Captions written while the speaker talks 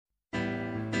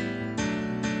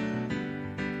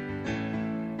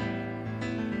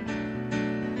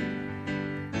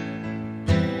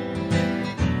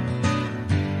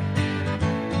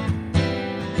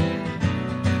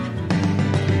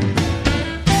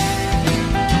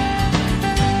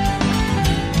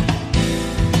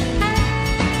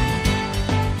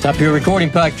Top Hill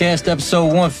Recording Podcast, episode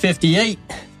 158.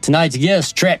 Tonight's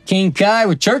guest, trapkingkai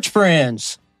with church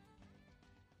friends.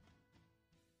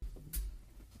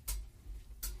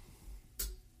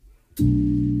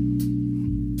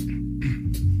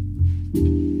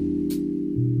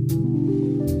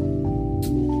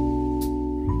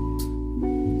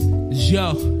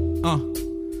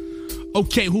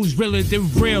 Okay, who's realer than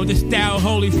real? The style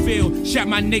Holyfield. Shot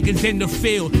my niggas in the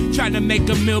field. Trying to make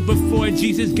a meal before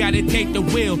Jesus gotta take the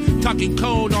wheel. Talking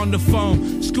cold on the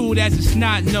phone. Schooled as a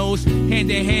snot nose.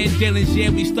 Hand-to-hand dealings, yeah,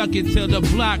 we stuck it till the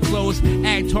block closed.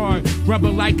 Act hard.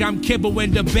 Rubber like I'm Kibble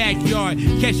in the backyard.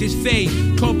 Catch his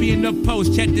fade. Kobe in the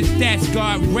post. Check the stats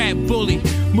guard. Rap bully.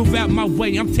 Move out my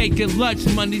way. I'm taking lunch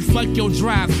money. Fuck your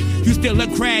drive. You still a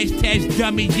crash test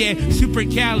dummy, yeah. Super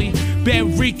Cali.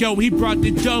 Ben Rico, he brought the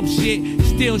dope shit.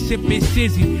 Still sipping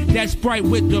Sizzy, that Sprite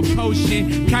with the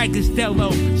potion. Kai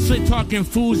Costello, slit talking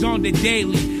fools on the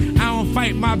daily. I don't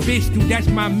fight my bitch, dude, that's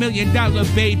my $1 million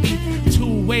baby.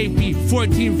 Too wavy,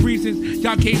 14 reasons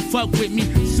y'all can't fuck with me.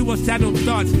 Suicidal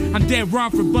thoughts, I'm dead wrong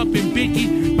for bumping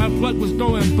Biggie. My blood was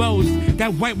throwing bows,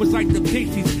 that white was like the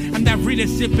Pixies. I'm that Rita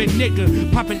sipping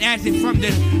nigga, popping acid from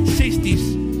the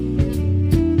 60s.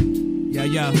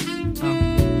 Yeah.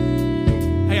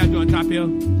 How y'all doing, Top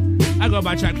Hill? I go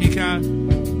by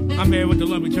trapkingkai. I'm here with the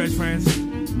lovely church friends.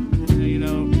 You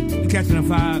know, we catching a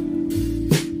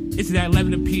vibe. It's at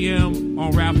 11 p.m.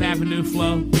 on Ralph Avenue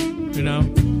flow. You know,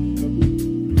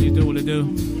 you do what it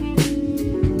do.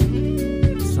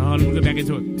 So let me get back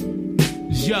into it.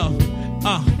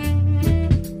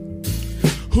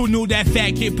 Who knew that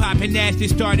fat kid popping ass that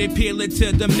started peeling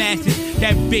to the masses?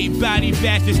 That big body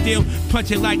bastard still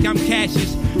punching like I'm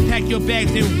Cassius. Pack your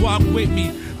bags and walk with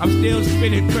me. I'm still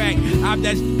spinning crack. I'm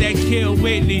that kill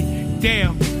Whitney.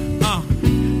 Damn.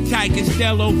 Ty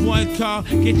Costello, one call.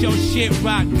 Get your shit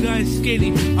rocked. Gun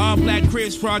skinny. All black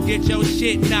Chris Rock. Get your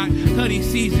shit knocked. Hoodie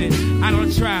season. I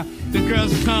don't try. The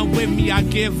girls come with me, I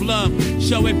give love,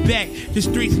 show it back. The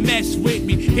streets mess with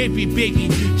me, hippie biggie,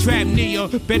 trap Neo.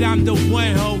 Bet I'm the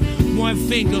one ho, one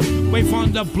finger. Wave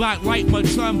on the block like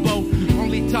Matumbo.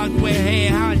 Only talk with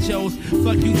head honchos,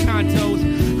 fuck you contos.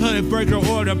 Hood burger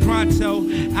order pronto,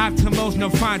 Optimos no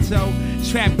Fonto.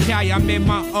 Trap guy, I'm in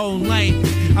my own lane.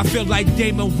 I feel like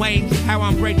Damon Wayne, how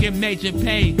I'm breaking major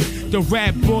pain. The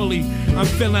rap bully, I'm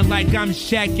feeling like I'm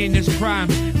Shaq in his prime.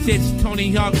 Since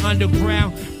Tony Hawk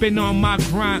Underground, been on my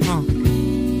grind,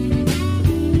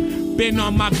 Been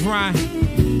on my grind.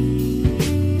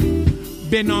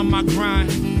 Been on my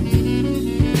grind.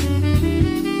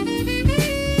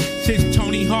 Since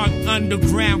Tony Hawk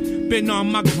Underground, been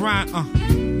on my grind,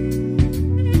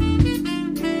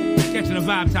 Catching a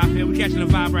vibe, Top Hill. We catching a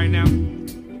vibe right now.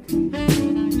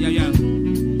 Yeah.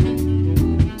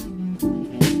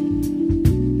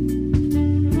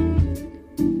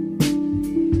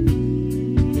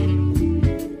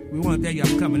 Thank y'all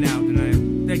for coming out tonight.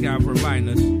 Thank y'all for inviting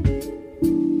us.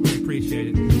 Really appreciate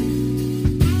it.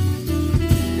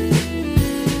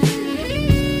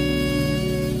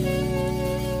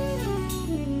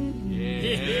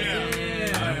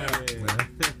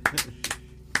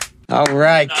 All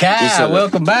right, Kai,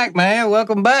 welcome back, man.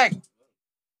 Welcome back.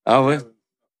 Oh,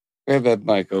 grab that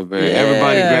mic over there. Yeah.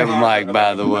 Everybody grab a mic,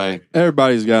 by the way.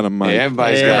 Everybody's got a mic. Yeah,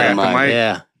 everybody's got a mic.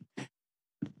 Yeah.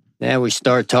 Now we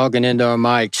start talking into our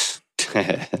mics.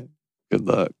 Good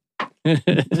luck.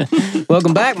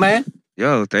 Welcome back, man.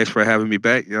 Yo, thanks for having me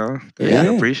back, y'all. Yeah,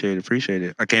 appreciate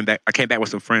it. I came back with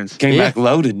some friends. Came back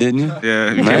loaded, didn't you?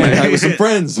 Yeah, came back with some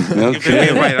friends. Okay,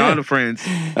 invited all the friends.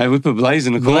 Hey, we put Blaze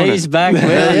in the corner. Blaze back,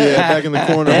 man. Yeah, back in the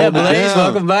corner. Yeah, Blaze,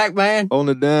 welcome back, man.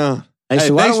 Holding it down. Hey,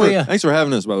 so thanks for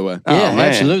having us, by the way. Yeah,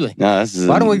 absolutely. No,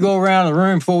 why don't we go around the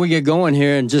room before we get going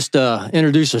here and just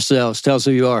introduce ourselves? Tell us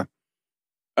who you are.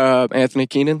 Anthony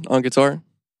Keenan on guitar.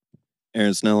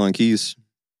 Aaron Snell on keys.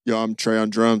 Yo, I'm Trey on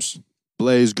drums.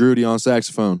 Blaze Grudy on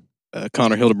saxophone.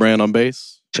 Connor Hildebrand on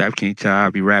bass. Trapkingkai,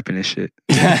 I'll be rapping and shit.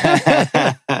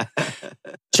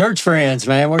 Church friends,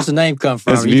 man. Where's the name come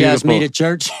from? That's you guys beautiful. meet at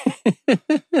church?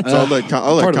 So I'll let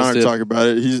Connor talk about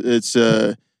it. It's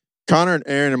Connor and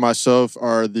Aaron and myself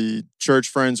are the church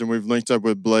friends, and we've linked up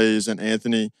with Blaze and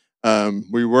Anthony.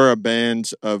 We were a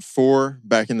band of 4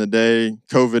 back in the day.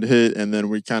 COVID hit, and then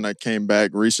we kind of came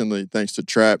back recently thanks to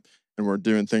Trap, and we're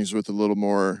doing things with a little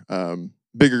more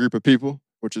bigger group of people,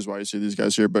 which is why you see these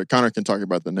guys here. But Connor can talk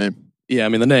about the name. Yeah, I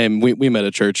mean, the name, we met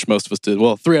at church. Most of us did.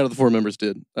 Well, 3 out of the 4 members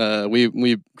did.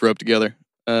 We grew up together,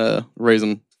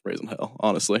 raising hell,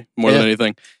 honestly, more than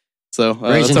anything. So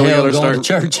that's how we got our start. To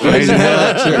church. Raising hell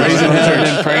at church. Raising hell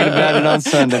and praying about it on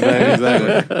Sunday, baby.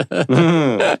 Exactly.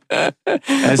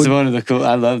 That's one of the cool.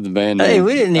 I love the band name. Hey,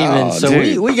 we didn't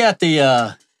even. We got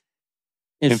the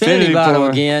Infinity Bottle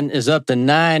again is up to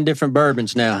 9 different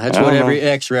bourbons now. That's what every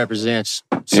X represents.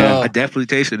 So I definitely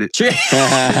tasted it.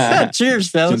 Cheers,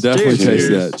 fellas. Can definitely taste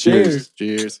that.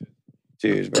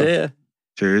 Cheers, bro. Yeah.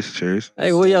 Cheers.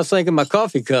 Hey, what y'all think of my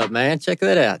coffee cup, man? Check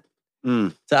that out.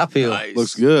 Top hill. Nice.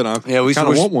 Looks good. I we kind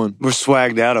of want one. We're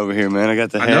swagged out over here, man. I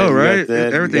got the hat. I know, right?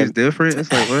 Everything's different.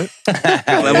 It's like, what?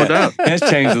 Leveled up. That's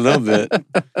changed a little bit.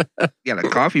 You got a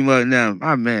coffee mug now.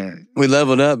 My man. We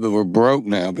leveled up, but we're broke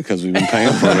now because we've been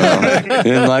paying for it all. It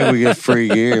isn't like we get free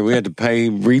gear. We had to pay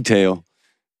retail.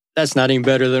 That's not even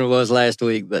better than it was last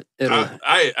week, but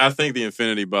I think the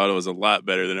Infinity Bottle is a lot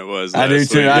better than it was last I do week.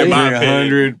 too. I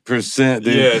agree 100%,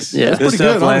 dude. Yes. Yeah. It's pretty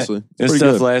good, honestly. This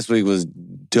stuff last week was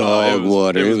dog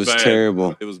water. It was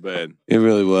terrible. It was bad. It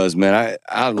really was, man.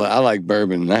 I like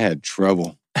bourbon, and I had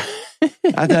trouble. I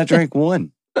thought I drank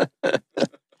one. I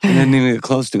didn't even get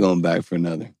close to going back for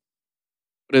another.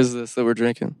 What is this that we're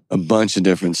drinking? A bunch of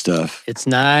different stuff. it's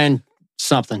 9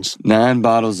 somethings. 9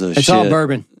 bottles of It's shit. all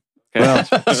bourbon. Well,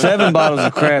 7 bottles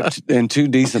of crap and 2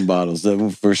 decent bottles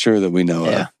that for sure that we know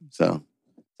of. So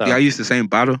Y'all use the same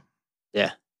bottle?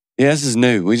 Yeah. Yeah, this is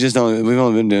new. We've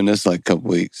only been doing this like a couple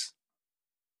weeks.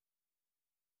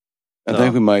 I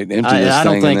think we might empty this I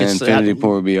don't thing think and the it's- infinity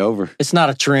pour will be over. It's not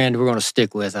a trend we're going to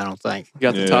stick with, I don't think. You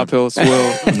got the Top Hill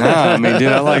Swill. Nah, I mean,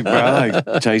 dude, I like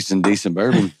tasting decent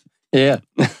bourbon. Yeah.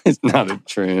 It's not a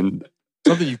trend.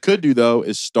 Something you could do, though,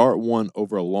 is start one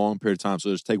over a long period of time.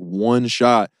 So just take one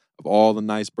shot of all the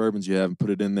nice bourbons you have and put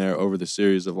it in there over the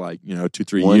series of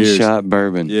 2-3 years. One shot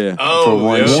bourbon. Yeah. For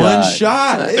one shot. One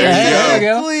shot. There you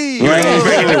go. You're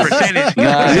making the percentage.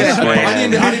 Nice,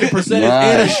 man. I need a percentage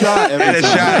and a shot every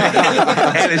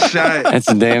time. And a shot. That's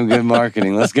some damn good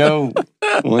marketing. Let's go.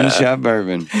 One shot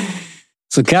bourbon.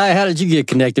 So, Kai, how did you get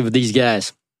connected with these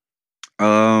guys?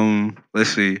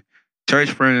 Let's see.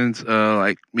 Church friends,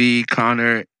 like me,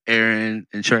 Connor, Aaron,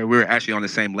 and Trey, we were actually on the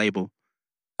same label.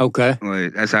 Okay.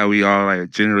 Like that's how we all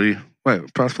generally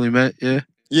possibly met. Yeah.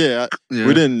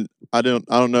 We didn't. I don't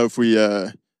know if we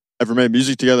ever made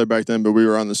music together back then, but we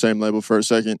were on the same label for a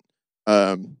second.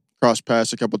 Crossed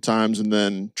paths a couple times, and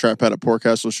then Trap had a Port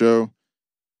Castle show,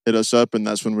 hit us up, and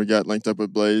that's when we got linked up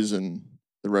with Blaze, and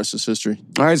the rest is history.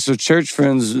 All right, so church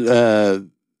friends, was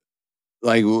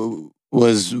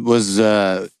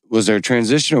there a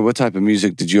transition, or what type of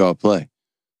music did you all play?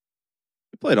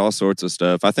 We played all sorts of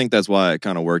stuff. I think that's why it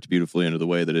kind of worked beautifully into the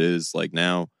way that it is like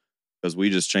now, because we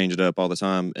just change it up all the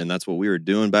time, and that's what we were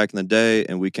doing back in the day.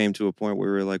 And we came to a point where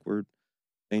we were like, we're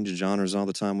changing genres all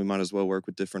the time. We might as well work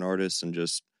with different artists and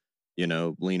just,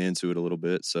 lean into it a little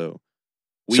bit. So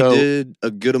we did a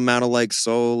good amount of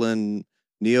soul and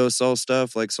neo soul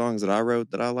stuff, like songs that I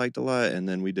wrote that I liked a lot, and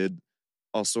then we did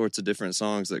all sorts of different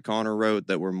songs that Connor wrote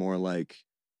that were more like,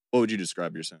 what would you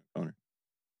describe your sound, Connor?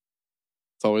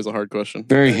 It's always a hard question.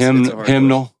 Very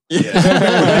hymnal.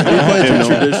 Yeah. We played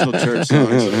traditional church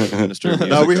songs.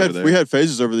 No, we had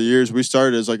phases over the years. We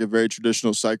started as a very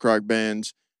traditional psych rock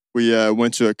band. We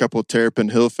went to a couple of Terrapin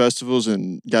Hill festivals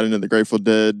and got into the Grateful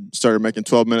Dead, started making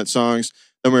 12-minute songs.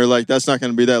 Then we were like, that's not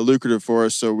going to be that lucrative for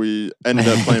us, so we ended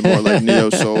up playing more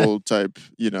neo-soul type,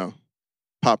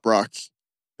 pop rock.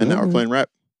 And now we're playing rap.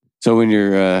 So when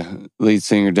your lead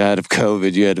singer died of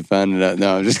COVID, you had to find it out.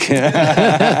 No, I'm just kidding.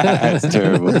 That's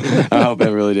terrible. I hope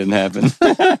that really didn't happen.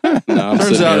 No,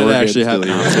 Turns out it actually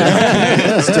happened.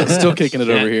 Still kicking it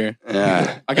over here.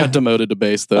 Yeah. I got demoted to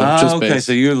bass, though. Oh, okay, bass.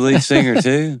 So you're the lead singer,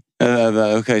 too?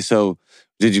 Okay, so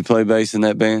did you play bass in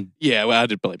that band? Yeah, well, I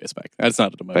did play bass back. That's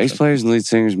not a demotion. Bass players and lead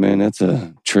singers, man, that's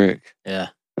a trick. Yeah.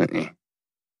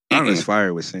 Connor's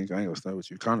fire with sync. I ain't gonna start with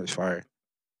you. Connor's fire.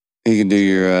 He can do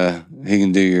your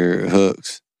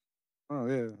hooks. Oh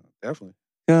yeah, definitely.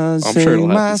 God I'm sure it'll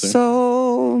my happen soon.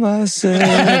 soul, myself.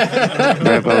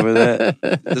 Rap over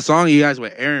that. The song you guys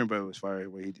with Aaron, bro, was fire.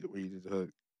 Where you did the hook.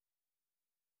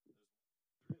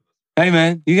 Hey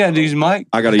man, you gotta use the mic.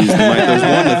 I gotta use the mic. There's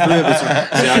one, the 3 of us.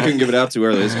 See, I couldn't give it out too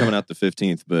early. It's coming out the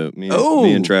 15th, but me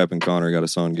and Trap and Connor got a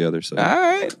song together. So all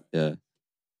right, yeah,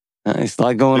 nice. A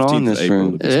lot going on in this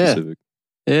room.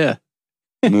 Yeah.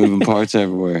 Moving parts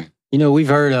everywhere. We've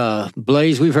heard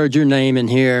Blaze. We've heard your name in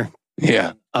here.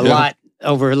 Yeah, a lot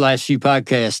over the last few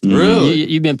podcasts. Really?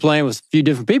 You've been playing with a few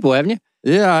different people, haven't you?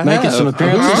 Yeah, I Making have. some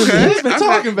appearances. Who's been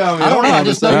talking about me? I don't know. I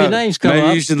just know your names come Maybe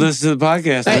up. you should listen to the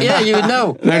podcast. Hey, yeah, you would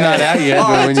know. They're not out yet.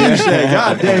 But when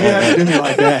God damn, you have to do me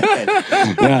like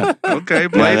that. Yeah. Okay,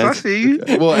 Blaze, I see you.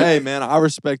 Well, hey, man, I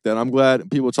respect that. I'm glad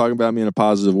people talking about me in a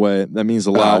positive way. That means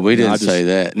a lot. Oh, we didn't say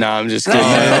that. No, I'm just kidding.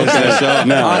 Okay,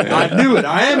 No. I knew it.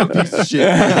 I am a piece of shit.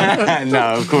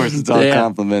 No, of course, it's all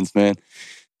compliments, man.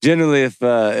 Generally, if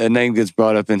a name gets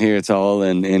brought up in here, it's all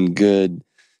in good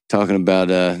talking about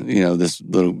this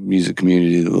little music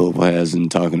community that Louisville has,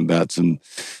 and talking about some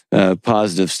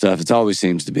positive stuff. It always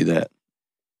seems to be that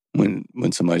when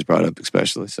somebody's brought up,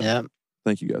 especially. So Yeah.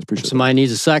 Thank you guys. Appreciate it. Somebody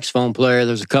needs a saxophone player.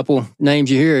 There's a couple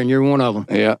names you hear, and you're one of them.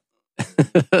 Yeah.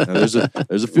 There's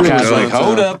a few. Guys like,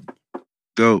 hold up,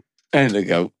 Go. and they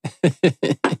go. Why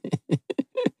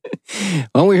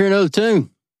don't we hear another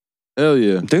tune? Hell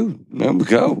yeah, Dude, there we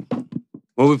go.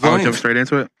 What we I'll playing? jump straight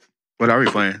into it. What are we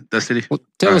playing? Dust City? Well,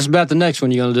 tell us about the next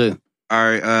one you're going to do. All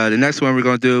right. The next one we're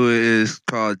going to do is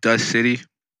called Dust City.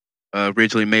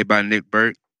 Originally made by Nick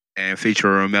Burke and feature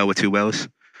Romel with 2 L's.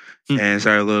 And it's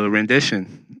our little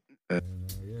rendition. Yeah.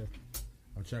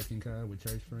 I'm trapkingkai with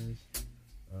church friends.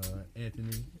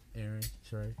 Anthony, Aaron,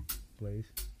 Trey, Blaze,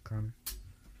 Connor.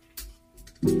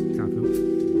 Sound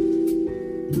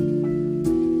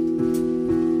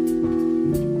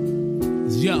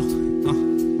Yo,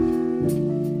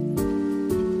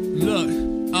 look,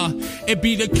 it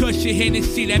be the cushion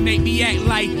Hennessy that make me act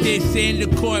like this. In the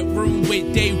courtroom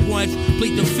with day ones,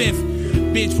 plead the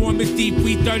 5th. Bench warm is deep,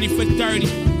 we 30 for 30.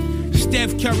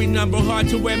 Steph Curry number, hard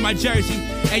to wear my jersey.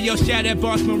 And yo, shout out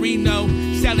Boss Marino.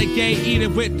 Salad game eater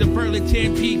with the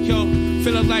Burlington Pico.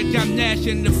 Feeling like I'm Nash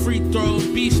in the free throw.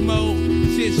 Beast mode,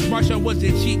 since Marshall was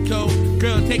a cheat code.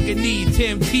 Girl, take a knee,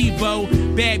 Tim Tebow.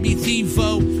 Bad me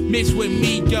TiVo, mixed with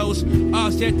Migos. All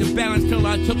set the balance till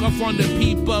I took off on the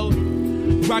people.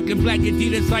 Rockin' black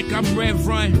Adidas like I'm Rev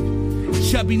Run.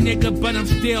 Chubby nigga, but I'm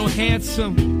still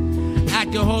handsome. I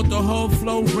can hold the whole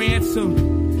flow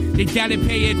ransom. They gotta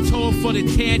pay a toll for the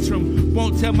tantrum.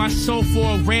 Won't tell my soul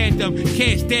for a random.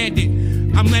 Can't stand it.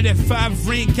 I'm letting 5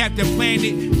 ring Captain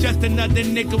Planet. Just another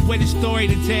nigga with a story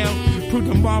to tell. Proved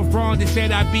them all wrong. They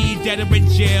said I'd be dead or in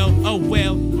jail. Oh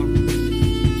well.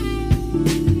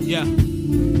 Yeah.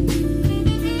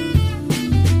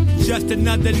 Just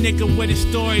another nigga with a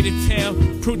story to tell.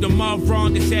 Proved them all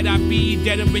wrong. They said I'd be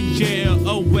dead or in jail.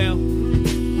 Oh well.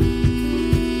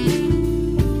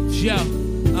 Yo.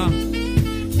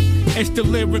 It's the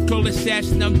lyrical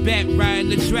assassin, I'm back riding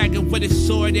the dragon with a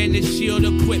sword and a shield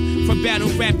equipped for battle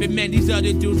rapping. Man, these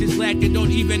other dudes is lacking, don't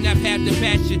even have half the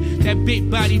passion. That big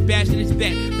body bashing is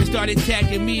back, they started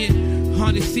attacking me and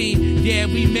on the scene. Yeah,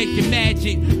 we making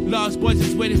magic. Lost Boys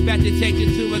is with us, about to take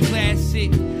it to a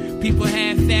classic. People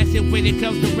half-assed when it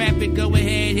comes to rapping. Go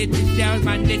ahead, hit the showers,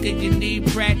 my nigga, you need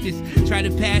practice. Try to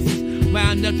pass it.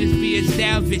 Wound up just being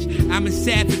salvage. I'm a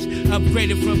savage,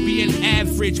 upgraded from being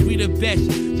average. We the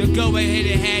best, so go ahead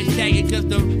and hashtag it, cause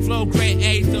the flow great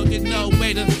A, so there's no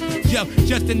way to. Yo,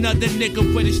 just another nigga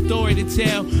with a story to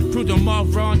tell. Proved them all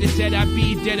wrong, they said I'd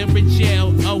be dead or in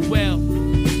jail. Oh well.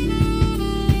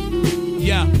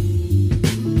 Yeah.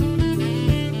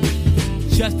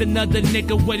 Just another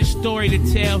nigga with a story to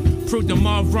tell. Proved them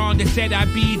all wrong, they said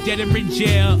I'd be dead or in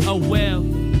jail. Oh well.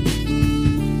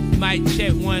 Mic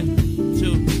check 1,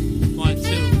 2, 1, 2, 1, 2.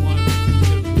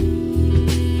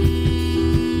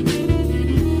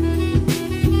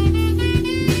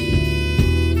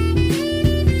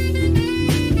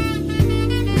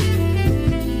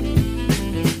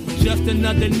 Just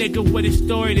another nigga with a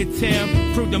story to tell.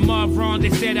 Proved them all wrong, they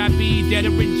said I'd be dead or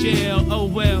in jail. Oh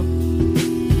well.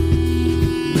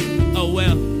 Oh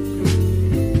well.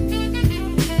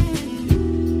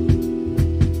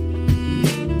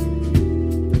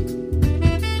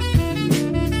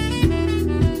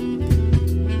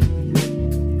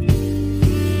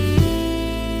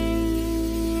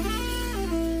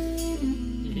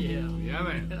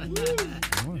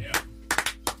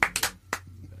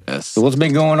 So what's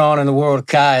been going on in the world of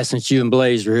Kai since you and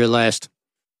Blaze were here last?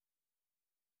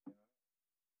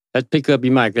 Let's pick up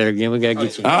your mic there again. We gotta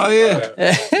get you. Oh yeah.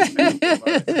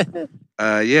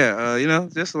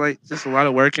 Just a lot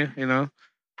of working,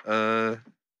 I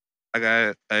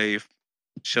got a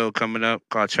show coming up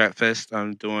called Trap Fest.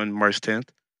 I'm doing March 10th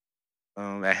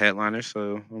at Headliner,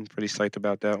 so I'm pretty psyched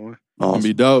about that one. It's gonna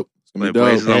be dope. It's gonna be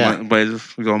dope.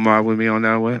 Blazers gonna mob with me on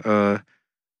that one.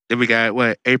 Then we got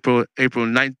April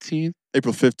 19th?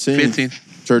 April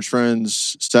 15th. Church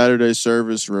Friends Saturday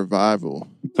Service Revival.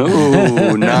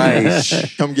 Oh,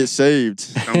 nice. Come get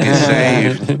saved. Come get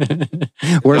saved.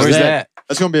 Where's that?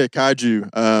 That's going to be at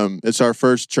Kaiju. It's our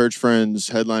first Church Friends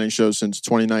headlining show since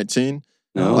 2019.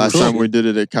 Last time we did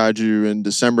it at Kaiju in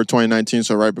December 2019,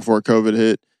 so right before COVID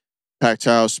hit. Packed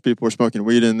house. People were smoking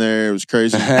weed in there. It was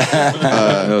crazy.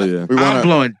 Hell yeah. I'm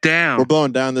blowing down. We're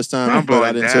blowing down this time. I'm blowing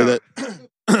I didn't down. say that.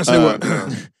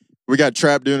 We got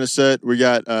Trap doing a set. We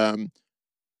got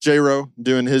J-Ro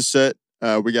doing his set.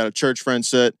 We got a Church Friend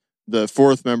set. The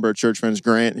 4th member of Church Friends,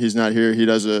 Grant, he's not here. He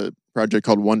does a project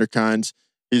called Wonderkinds.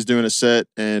 He's doing a set.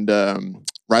 And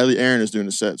Riley Aaron is doing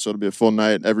a set. So it'll be a full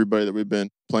night. Everybody that we've been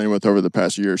playing with over the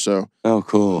past year or so. Oh,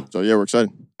 cool. So yeah, we're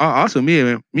excited. Also, me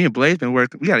and Blaze been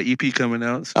working. We got an EP coming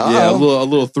out. So. Yeah, a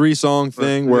little 3-song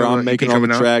thing where I'm making all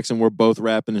the out. tracks and we're both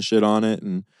rapping and shit on it,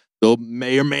 and there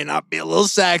may or may not be a little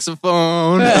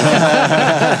saxophone. I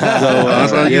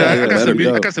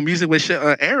got some music with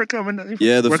Aaron coming out.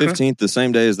 Yeah, the 15th, the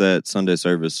same day as that Sunday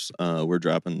service, we're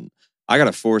dropping. I got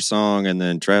a 4-song, and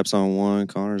then Trap's on 1,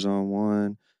 Connor's on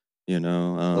 1. You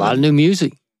know, a lot of new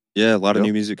music. Yeah, a lot of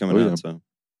new music coming out. So,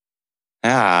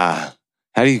 how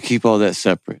do you keep all that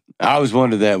separate? I always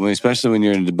wondered that, especially when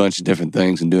you're in a bunch of different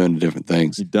things and doing different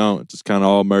things. You don't. It just kind of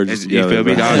all merges together. You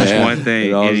feel me? All just one thing.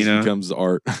 It all just becomes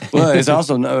art. Well, it's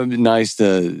also nice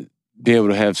to be able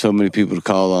to have so many people to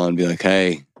call on and be like,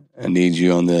 hey, I need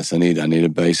you on this. I need a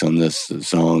bass on this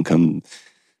song. Come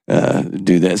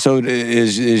do that. So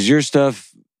is your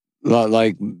stuff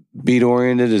like beat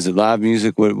oriented? Is it live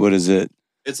music? What is it?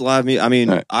 It's live music. I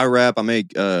mean, I rap,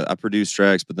 I produce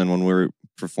tracks, but then when we're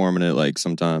performing it, like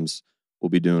sometimes we'll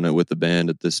be doing it with the band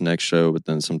at this next show, but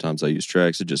then sometimes I use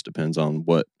tracks. It just depends on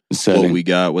what we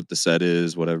got, what the set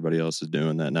is, what everybody else is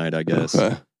doing that night, I guess.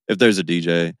 Okay. If there's a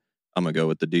DJ, I'm going to go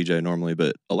with the DJ normally,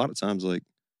 but a lot of times, like,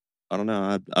 I don't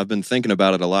know. I've been thinking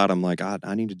about it a lot. I'm like,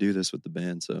 I need to do this with the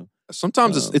band. So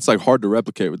sometimes it's like hard to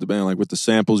replicate with the band, like with the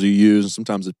samples you use, and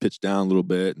sometimes it's pitched down a little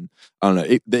bit. And I don't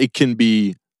know, it can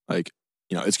be like,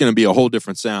 it's going to be a whole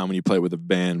different sound when you play with a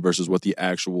band versus what the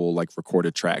actual like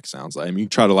recorded track sounds like. I mean, you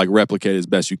try to like replicate as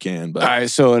best you can. But all right,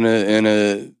 so in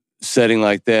a setting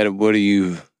like that,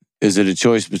 is it a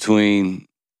choice between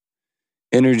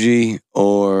energy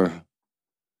or?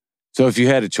 So if you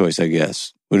had a choice, I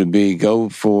guess, would it be go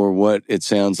for what it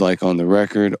sounds like on the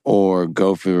record or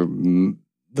go for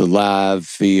the live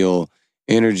feel,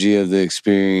 energy of the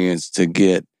experience to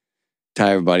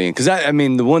tie everybody in? Because I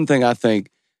mean, the one thing I think.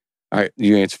 All right,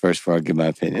 you answer first before I give my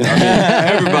opinion.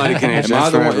 Everybody can answer.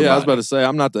 I was about to say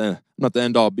I'm not the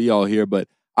end all be all here, but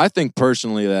I think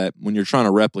personally that when you're trying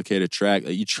to replicate a track,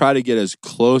 you try to get as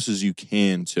close as you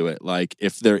can to it. Like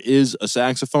if there is a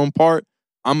saxophone part,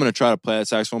 I'm going to try to play that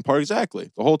saxophone part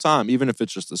exactly the whole time, even if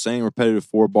it's just the same repetitive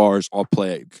 4 bars. I'll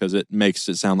play it because it makes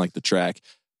it sound like the track.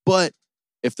 But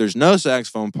if there's no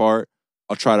saxophone part,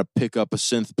 I'll try to pick up a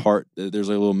synth part. There's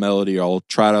a little melody. Or I'll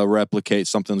try to replicate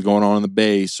something going on in the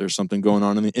bass or something going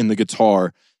on in the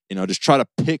guitar. Just try to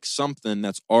pick something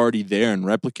that's already there and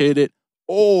replicate it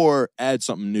or add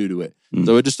something new to it.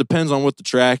 So it just depends on what the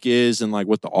track is and like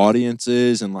what the audience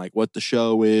is and like what the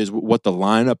show is, what the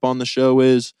lineup on the show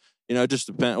is. It just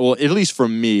depends. Well, at least for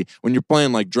me, when you're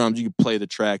playing like drums, you can play the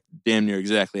track damn near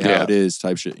exactly how it is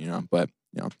type shit, But,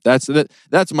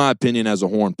 that's my opinion as a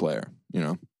horn player,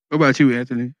 What about you,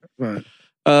 Anthony?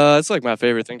 It's like my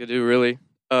favorite thing to do, really.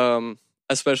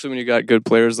 Especially when you got good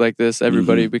players like this.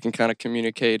 Everybody, we can kind of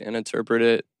communicate and interpret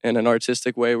it in an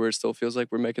artistic way where it still feels like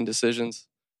we're making decisions.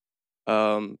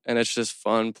 And it's just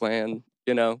fun playing,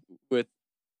 with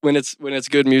when it's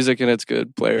good music and it's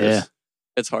good players. Yeah.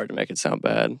 It's hard to make it sound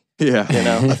bad. Yeah.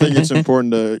 I think it's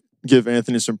important to give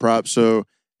Anthony some props. So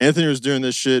Anthony was doing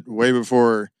this shit way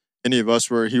before any of us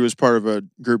were. He was part of a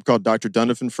group called Dr.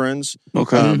 Dundiff and Friends.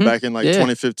 Okay. Back in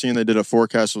 2015, they did a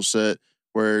Forecastle set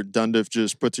where Dundiff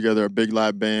just put together a big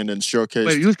live band and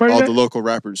showcased all the local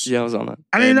rappers. Yeah, I was on that.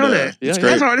 I didn't know that. It's great.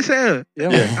 That's hard to say.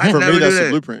 Yeah. For me, that's the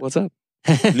blueprint. What's up?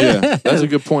 Yeah, that's a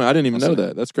good point. I didn't even know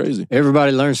that. That's crazy.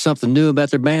 Everybody learns something new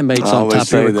about their bandmates on top of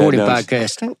the recording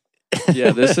podcast.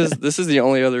 Yeah, this is the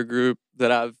only other group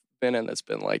that I've been in that's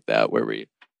been like that, where we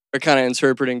are kind of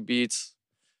interpreting beats.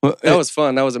 Well, that was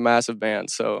fun. That was a massive band,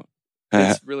 so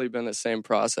it's really been the same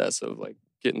process of like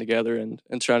getting together and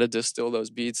trying to distill those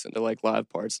beats into like live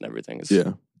parts and everything.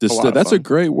 Distill. That's a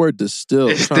great word, distill.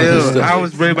 Distill. I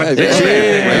was really about to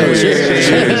say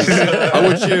cheers. I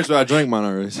would cheers, but I drank mine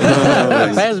already.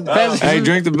 Hey,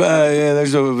 drink the...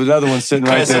 there's another one sitting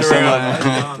right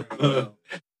there.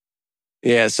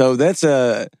 Yeah, so that's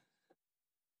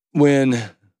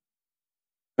when...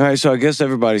 All right, so I guess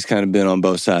everybody's kind of been on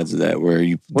both sides of that, where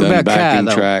you've done backing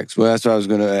tracks. Well, that's what I was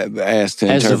going to ask to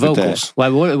as interpret the vocals.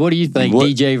 That. Like, what do you think,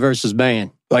 DJ versus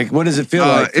band? Like, what does it feel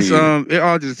like? It's it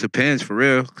all just depends for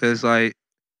real. Because like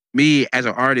me as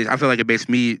an artist, I feel like it makes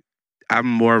me. I'm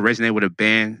more resonate with a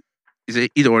band. It's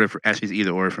either order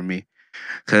for me.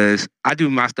 Because I do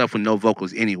my stuff with no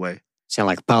vocals anyway. Sound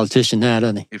like a politician now,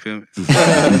 doesn't he? You feel me?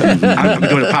 I'm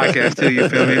doing a podcast too. You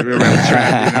feel me? Around the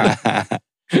track.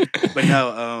 But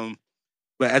no,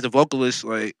 but as a vocalist,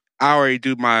 like I already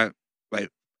do my like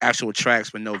actual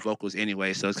tracks with no vocals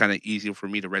anyway, so it's kind of easier for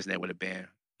me to resonate with a band.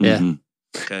 Yeah,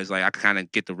 because like I kind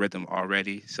of get the rhythm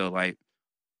already. So like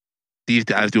these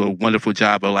guys do a wonderful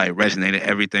job of like resonating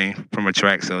everything from a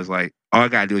track. So it's like all I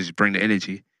gotta do is just bring the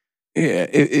energy.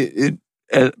 Yeah,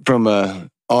 from a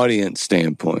audience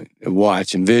standpoint,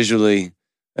 watching visually,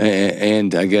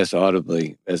 and I guess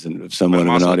audibly as somewhat of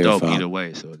an audiophile. Either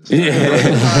way, so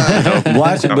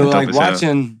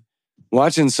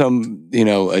watching some,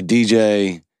 a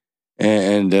DJ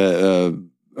and a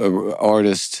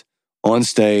artist on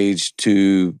stage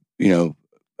to,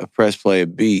 press play a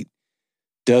beat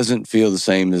doesn't feel the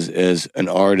same as an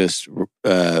artist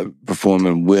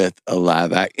performing with a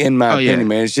live act. In my opinion,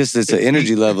 man, it's an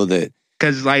energy level that.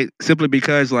 Because simply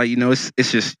because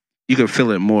it's just you can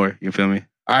feel it more. You feel me?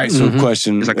 All right. So,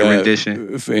 question: it's like a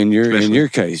rendition. In your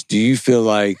case, do you feel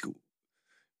like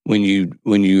when you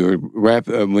rap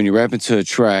into a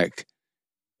track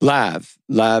live?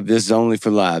 This is only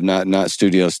for live, not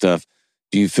studio stuff.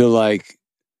 Do you feel like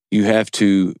you have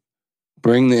to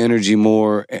bring the energy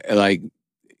more, like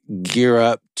gear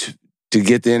up to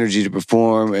get the energy to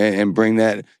perform and bring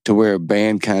that to where a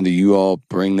band kind of you all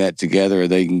bring that together? Or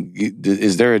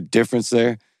is there a difference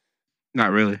there?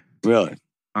 Not really. Really?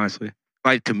 Honestly.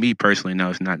 Like to me personally, no,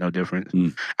 it's not no difference.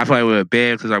 I feel like with a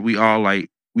band because we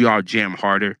all jam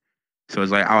harder. So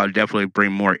it's like I would definitely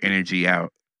bring more energy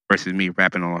out versus me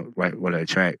rapping on with a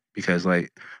track because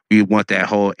we want that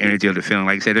whole energy of the feeling.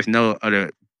 Like I said, there's no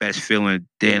other best feeling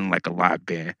than like a live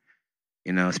band.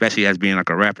 Especially as being like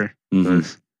a rapper.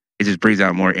 Because it just brings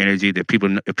out more energy that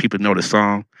if people know the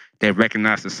song, they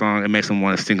recognize the song, it makes them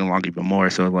want to sing along even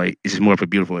more. So it's just more of a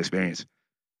beautiful experience.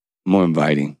 More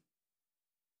inviting.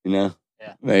 Yeah.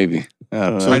 Maybe. I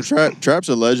don't know. So Trap's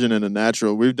a legend and a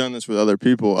natural. We've done this with other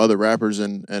people, other rappers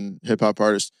and hip-hop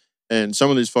artists. And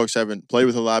some of these folks haven't played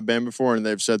with a live band before, and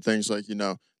they've said things like,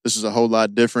 this is a whole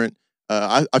lot different.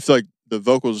 I feel like the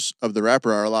vocals of the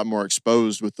rapper are a lot more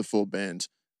exposed with the full band.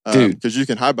 Dude, because you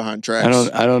can hide behind tracks.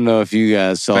 I don't know if you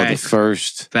guys saw Facts. the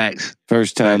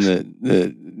first time Facts.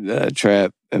 that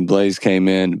Trap and Blaze came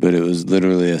in, but it was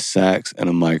literally a sax and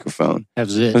a microphone. That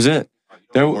was it. That was it.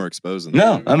 They're more exposed.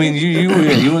 No, I mean you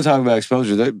want to talk about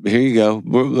exposure? Here you go.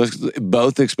 Let's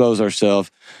both expose ourselves,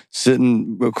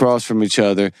 sitting across from each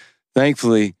other.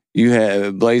 Thankfully,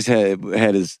 Blaze had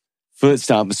his foot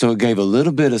stomping, so it gave a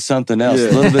little bit of something else,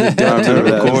 a little bit of depth to the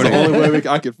recording. That's the only way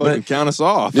I could fucking count us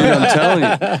off. Dude, I'm telling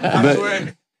you.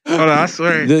 But Hold on, I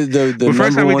swear. The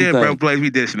first time we one did thing, Bro Blaze, we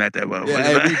did smack that motherfucker.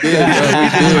 Yeah, we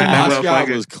did. Moscow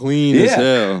was clean as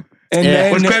hell.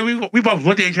 What's crazy, we both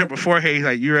looked at each other beforehand. He's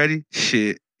like, you ready?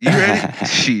 Shit. You ready?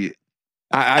 Shit.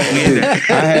 I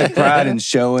had pride in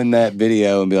showing that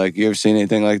video and be like, you ever seen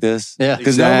anything like this? Yeah.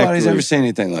 Because nobody's ever seen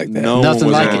anything like that. Nothing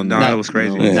like it. No, it was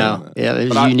crazy. No. Yeah, it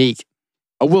was unique.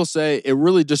 I will say it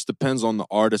really just depends on the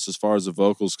artist as far as the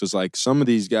vocals, because some of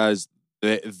these guys,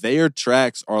 their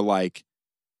tracks are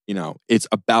it's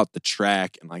about the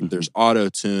track and there's auto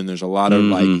tune, there's a lot of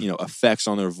effects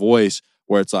on their voice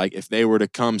where it's if they were to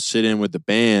come sit in with the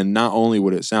band, not only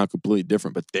would it sound completely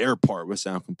different, but their part would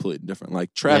sound completely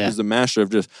different. Trap is the master of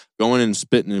just going in and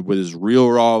spitting it with his real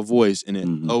raw voice, and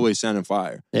it always sounded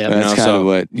fire. Yeah, that's kind of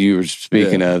what you were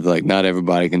speaking of. Not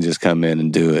everybody can just come in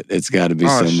and do it. It's got to be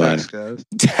somebody.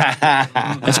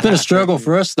 It's been a struggle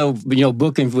for us though,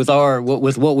 booking with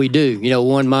what we do.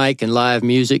 One mic and live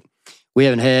music. We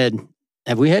haven't had.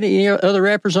 Have we had any other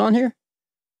rappers on here?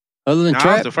 Other than Trap?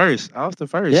 I was the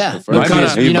first. Yeah.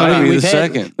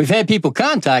 We've had people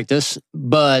contact us,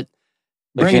 but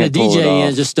bringing a DJ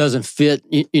in just doesn't fit.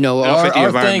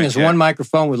 Our thing is one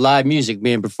microphone with live music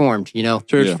being performed,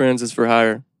 Church Friends is for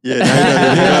hire. Yeah.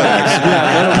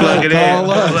 Plug it in.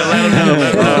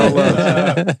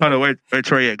 Hold on, where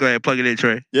Trey at? Go ahead, plug it in,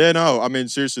 Trey. Yeah, no, I mean,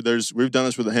 seriously, we've done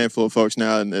this with a handful of folks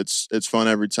now, and it's fun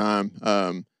every time.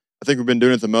 I think we've been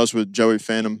doing it the most with Joey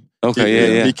Phantom.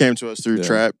 Okay, He came to us through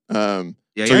Trap. Joey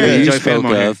Phantom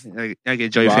on here. I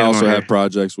get Joey Phantom on here. I also have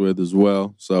projects with as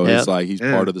well, so it's he's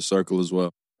part of the circle as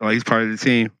well. Oh, he's part of the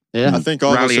team. Yeah, I think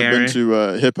all of us have been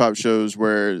to hip hop shows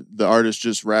where the artist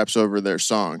just raps over their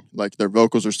song, their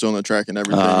vocals are still in the track and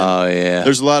everything. Oh yeah,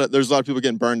 there's a lot of people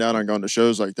getting burned out on going to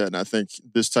shows like that, and I think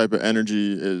this type of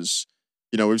energy is,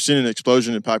 we've seen an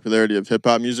explosion in popularity of hip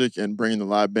hop music, and bringing the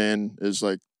live band is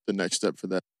the next step for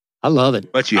that. I love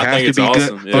it, but you have to be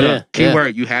awesome. good. Yeah.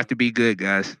 Keyword: you have to be good,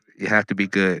 guys. You have to be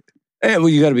good. Yeah, well,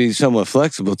 you got to be somewhat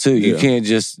flexible too. You can't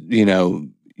just, you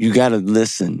got to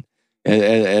listen.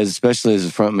 Especially as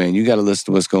a front man, you got to listen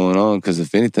to what's going on, because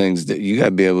if anything's, you got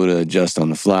to be able to adjust on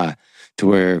the fly to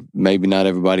where maybe not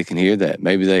everybody can hear that.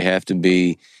 Maybe they have to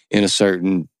be in a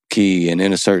certain key and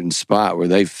in a certain spot where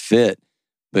they fit.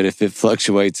 But if it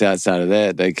fluctuates outside of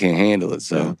that, they can't handle it.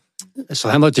 So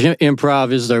how much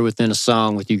improv is there within a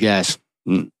song with you guys?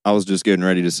 I was just getting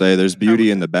ready to say there's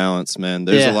beauty in the balance, man.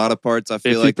 There's a lot of parts I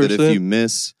feel 50%. Like that if you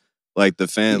miss, like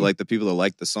the people that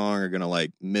like the song are gonna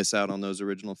like miss out on those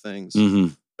original things.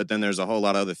 Mm-hmm. But then there's a whole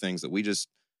lot of other things that we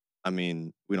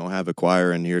don't have a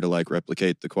choir in here to like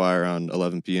replicate the choir on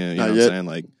 11 p.m. You know what I'm saying?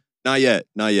 Like, not yet.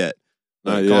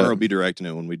 Connor will be directing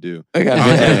it when we do.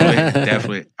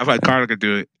 Definitely. I thought Connor could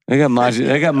do it. They got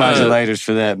modulators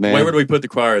for that, man. Where would we put the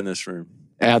choir in this room?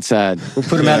 Outside. We'll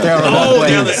put them out there.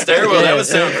 Down the stairwell. That would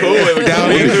sound cool. It would down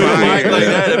like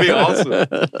that. That'd be awesome.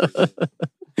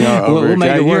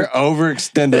 You're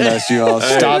overextending us, you all.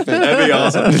 Stop it. That'd be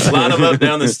awesome. Line them up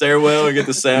down the stairwell and get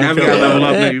the sound. Now we gotta level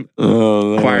up, maybe.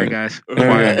 Choir guys.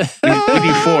 Choir. We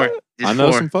need 4. I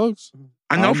know some folks.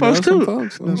 I know folks too. Y'all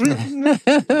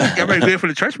ready to do it for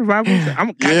the church revival?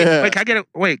 Can I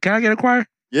get a choir?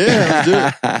 Yeah, let's do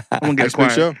it. I'm gonna get a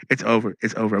choir. It's over.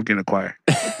 I'm getting a choir.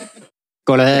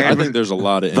 Gonna I think there's a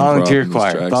lot of volunteer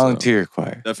improv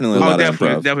choir. Definitely a lot of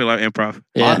improv. Definitely a lot of improv.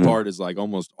 My part is like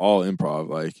almost all improv.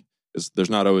 Like there's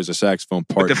not always a saxophone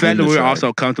part. But the fact that we're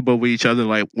also comfortable with each other,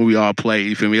 like when we all play,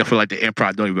 you feel me? I feel like the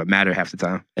improv don't even matter half the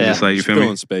time. Yeah. Just like, you feel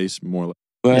me? Space more. Like,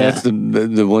 well, that's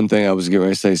the one thing I was getting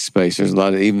ready to say. Space. There's a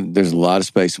lot of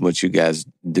space in what you guys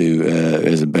do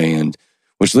as a band,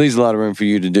 which leaves a lot of room for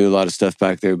you to do a lot of stuff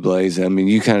back there, Blaze. I mean,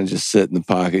 you kind of just sit in the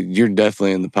pocket. You're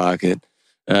definitely in the pocket.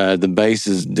 The bass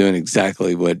is doing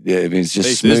exactly what. I mean, it's just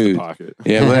bass smooth. Is the pocket.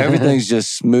 Yeah, well, everything's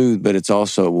just smooth, but it's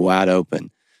also wide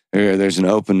open. There's an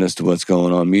openness to what's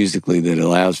going on musically that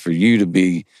allows for you to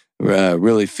be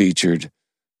really featured,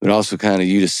 but also kind of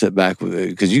you to sit back with it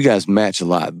because you guys match a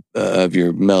lot of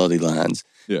your melody lines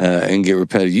and get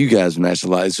repetitive. You guys match a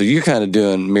lot, so you're kind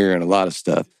of mirroring a lot of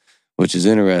stuff, which is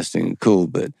interesting and cool.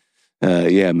 But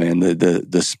yeah, man,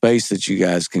 the space that you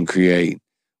guys can create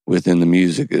within the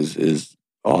music is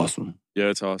awesome. Yeah,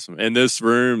 it's awesome. And this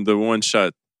room, the one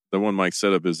mic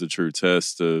setup is the true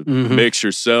test to mix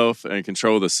yourself and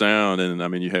control the sound. And I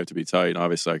mean, you have to be tight. And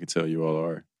obviously, I can tell you all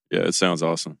are. Yeah, it sounds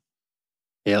awesome.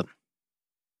 Yep.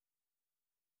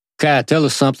 Kai, tell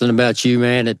us something about you,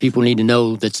 man, that people need to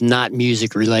know that's not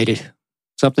music related.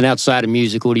 Something outside of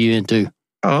music. What are you into?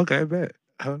 Oh, okay, I bet.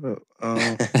 I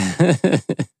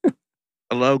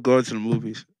love going to the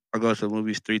movies. I go to the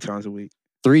movies 3 times a week.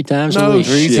 3 times a week?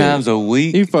 3 times a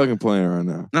week? You fucking playing right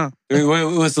now. No.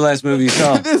 What's the last movie you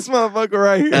saw? This motherfucker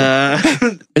right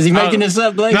here. Is he making this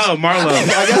up, Blake? No, Marlo.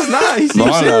 I guess not. He's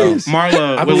serious.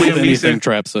 Marlo. I believe anything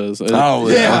Trap says. Oh,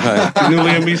 yeah. Okay. New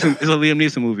Liam Neeson. It's a Liam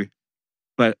Neeson movie.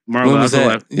 But Marlo. When was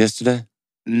that? Yesterday?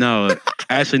 No.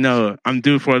 Actually, no. I'm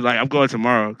due for, I'm going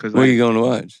tomorrow. What are you going to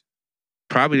watch?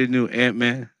 Probably the new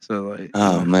Ant-Man. So,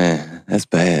 oh, man. That's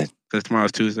bad. Because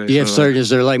tomorrow's Tuesday. You have certain, is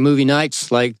there movie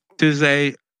nights? Like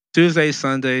Tuesdays,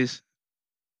 Sundays,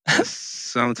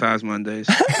 sometimes Mondays.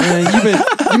 Man, you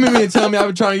been meaning to tell me I've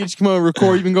been trying to get you to come over and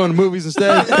record. You've been going to movies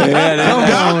instead. Hold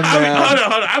on.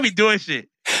 I be doing shit.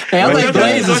 Hey, I think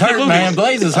Blaze is hurt, man.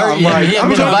 Blaze is hurt. He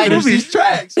hasn't been invited.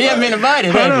 He hasn't been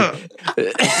invited. No,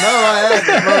 I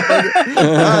haven't, motherfucker.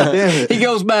 God damn it. He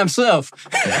goes by himself.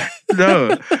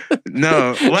 No.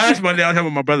 Last Monday I was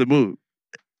helping my brother move.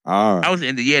 All right. I was in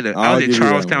Indiana. I was in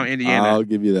Charlestown, Indiana. I'll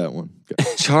give you that one.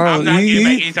 I'm not getting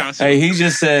back anytime soon. Hey, he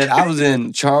just said I was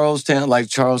in Charlestown. Like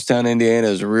Charlestown, Indiana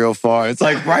is real far. It's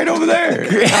like right over there.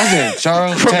 I was in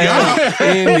Charlestown,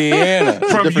 Indiana.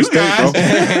 From you guys.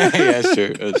 Yeah, that's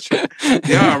true. That's true.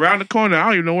 Yeah, around the corner. I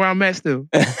don't even know where I'm at still.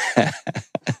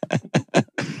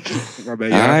 All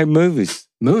right, movies.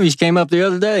 Movies came up the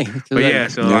other day. But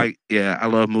I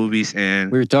love movies,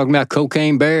 and we were talking about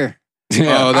Cocaine Bear.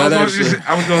 Yeah.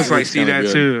 I was going to see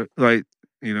that too.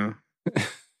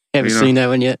 Haven't seen that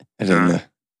one yet. I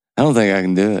don't think I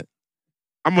can do it.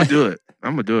 I'm gonna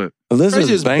do it.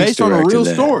 Elizabeth Banks based on a real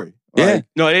story. Yeah,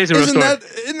 no, it is a real story.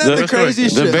 Isn't that the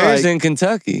craziest shit? The Bears in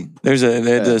Kentucky.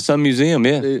 There's some museum.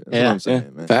 Yeah, that's what I'm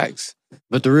saying, man. Facts.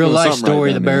 But the real life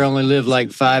story, the bear only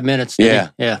lived 5 minutes.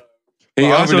 Yeah.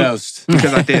 He overdosed also,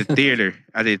 because I did theater.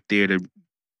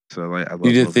 So I love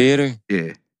you did movies. theater?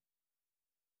 Yeah.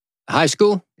 High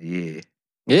school? Yeah.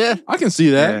 Yeah. I can see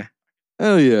that. Yeah.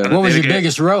 Hell yeah. What was your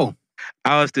biggest role?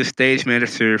 I was the stage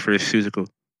manager for Susical.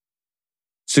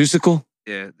 Susical?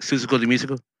 Yeah, Susical the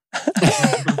musical.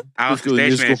 I was the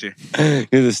stage manager.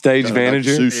 You're the stage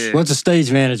manager? Yeah. What's a stage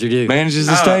manager do? Manages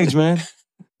the stage, man.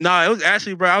 No, it was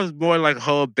actually, bro, I was more like a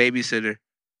whole babysitter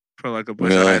for a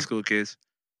bunch of high school kids.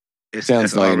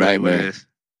 Sounds like a nightmare.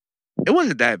 It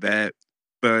wasn't that bad,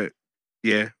 but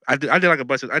yeah, I did I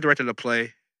directed a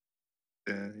play.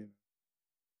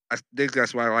 I think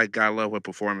that's why I got love with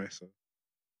performing. So.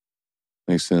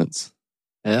 Makes sense.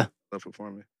 Yeah. Love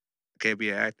performing. I can't be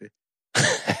an actor.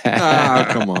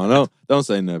 Come on. Don't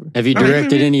say never. Have you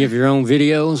directed any of your own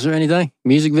videos or anything?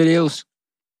 Music videos?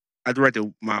 I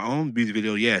directed my own music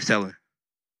video. Yeah, selling.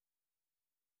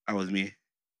 That was me.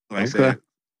 Like I said,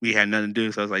 we had nothing to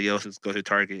do, so I was like, "Yo, let's just go to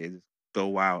Target and just go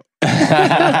wild."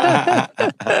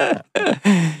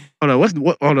 Hold on, let's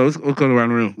go around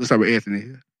the room. Let's start with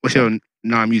Anthony. What's your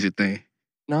non-music thing?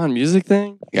 Non-music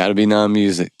thing? Got to be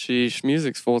non-music. Sheesh,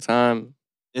 music's full time.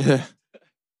 Yeah.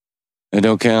 It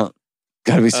don't count.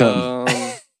 Got to be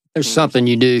something. There's something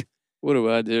you do. What do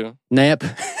I do? Nap.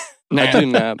 I do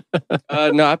nap.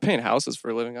 No, I paint houses for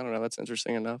a living. I don't know. That's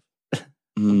interesting enough.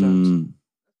 Sometimes.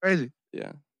 Crazy.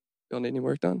 Yeah. Y'all need any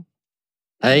work done?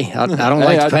 Hey, I don't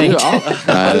like to paint. I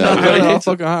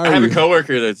have a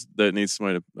coworker that needs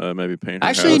somebody to maybe paint.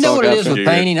 Actually, you know what it is with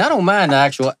painting? I don't mind the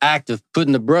actual act of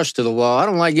putting the brush to the wall. I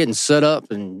don't like getting set up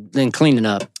and then cleaning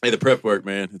up. Hey, the prep work,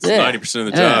 man. It's 90% of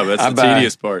the job. That's the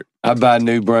tedious part. I buy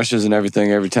new brushes and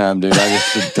everything every time, dude. I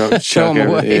just chuck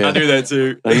everything. I do that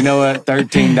too. You know what?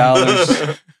 $13.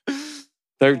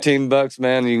 $13,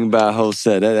 man. You can buy a whole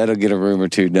set. That'll get a room or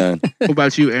two done. What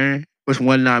about you, Aaron? What's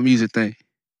one non-music thing?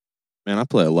 Man, I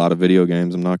play a lot of video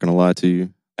games. I'm not going to lie to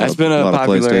you. That's been a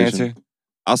popular answer.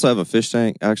 I also have a fish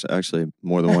tank. Actually,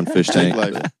 more than one fish tank.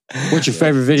 What's your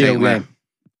favorite video game?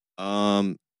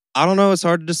 I don't know. It's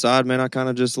hard to decide, man. I kind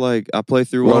of just I play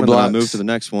through one and then I move to the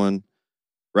next one.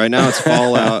 Right now, it's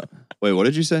Fallout. Wait, what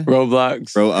did you say?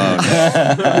 Roblox.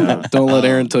 No. Don't let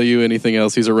Aaron tell you anything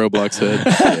else. He's a Roblox head.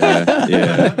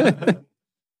 Yeah.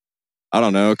 I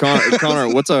don't know.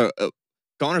 Connor,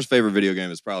 Connor's favorite video game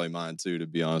is probably mine too, to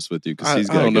be honest with you, because he's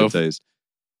got a good taste.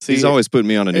 See, he's always putting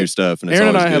me on new stuff, and it's Aaron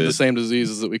and I always have good. the same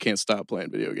diseases that we can't stop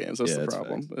playing video games. That's the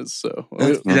problem. Is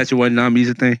that your one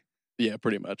non-music thing? Yeah,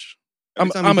 pretty much. I'm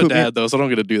a dad though, so I don't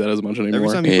get to do that as much anymore. Every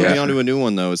time you put me onto a new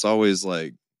one, though, it's always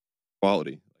like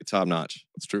quality, like top notch.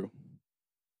 That's true.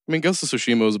 I mean, Ghost of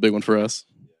Tsushima was a big one for us.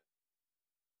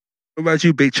 What about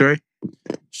you, Big Trey?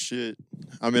 Shit.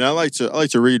 I mean, I like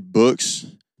to read books.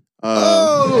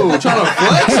 Trying to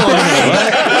flex on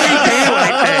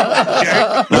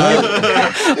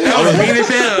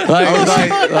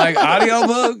like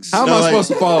audiobooks? How am I supposed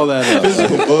to follow that up?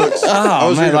 Physical books. I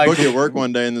was reading a book it. at work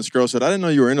one day, and this girl said, "I didn't know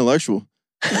you were intellectual."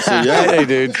 I said, "Yeah." Hey,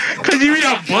 dude. Could you read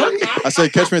a book? I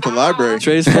said, "Catch me at the library."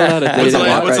 Trey's flat out of What's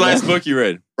the last book you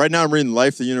read? Right now, I'm reading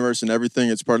Life, the Universe, and Everything.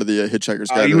 It's part of the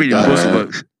Hitchhiker's Guide. You reading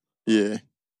books? Yeah,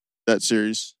 that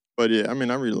series. But yeah, I mean,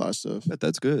 I read a lot of stuff.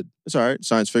 That's good. It's all right.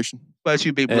 Science fiction. What about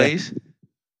you, Big Blaze?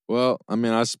 Well, I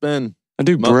mean, I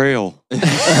do Braille.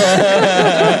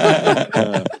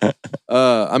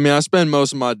 I mean, I spend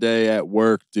most of my day at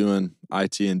work doing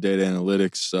IT and data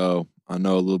analytics, so I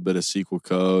know a little bit of SQL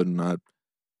code, and I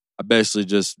basically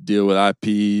just deal with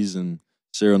IPs and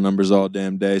serial numbers all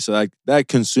damn day. So that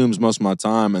consumes most of my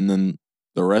time, and then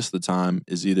the rest of the time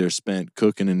is either spent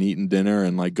cooking and eating dinner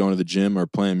and like going to the gym or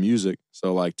playing music.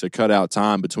 So like to cut out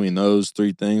time between those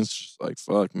three things, just like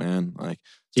fuck, man. Like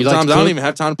sometimes I don't even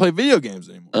have time to play video games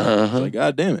anymore. It's like,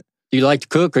 God damn it. Do you like to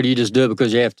cook or do you just do it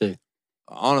because you have to?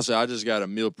 Honestly, I just got a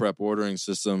meal prep ordering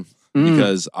system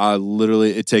because I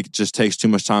literally just takes too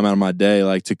much time out of my day.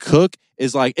 Like to cook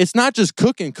is like, it's not just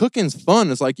cooking. Cooking's fun.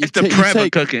 It's like it's the prep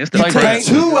of cooking. It's the prep. Take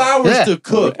 2 hours to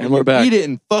cook, and we're back. Eat it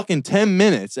in fucking 10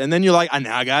 minutes, and then you're like,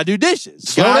 now I gotta do dishes.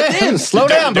 Slow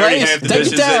down, Blaze.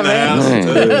 Take your time,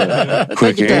 man.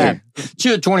 Take your time.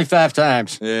 Chew it 25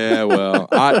 times. Yeah, well,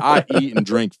 I eat and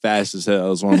drink fast as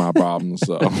hell. It's one of my problems.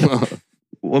 So,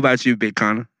 what about you, Big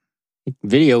Connor?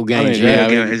 Video games.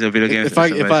 It's a video game. If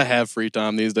I have free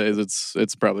time these days,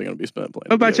 it's probably going to be spent playing.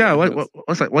 What about y'all?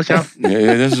 What's y'all?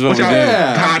 Yeah, this is what we do.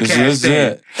 Podcast this is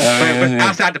it.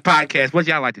 Outside the podcast, what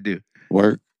y'all like to do?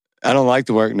 Work. I don't like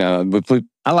to work now, but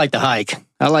I like to hike.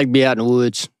 I like to be out in the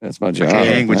woods. That's my job. I can't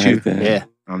hang with you. Yeah.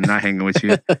 I'm not hanging with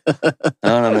you. I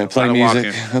don't know, man. Play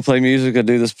music. I play music. I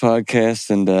do this podcast,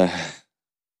 and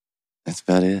that's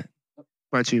about it.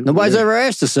 What about you? Nobody's ever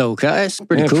asked us so, Kai. It's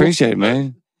pretty cool. Appreciate it,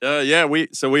 man. Yeah, we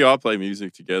all play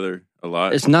music together a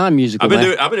lot. It's non-musical. I've been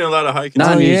doing a lot of hiking.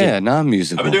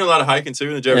 Non-musical. I've been doing a lot of hiking too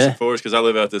in the Jefferson Forest because I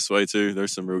live out this way too.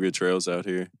 There's some real good trails out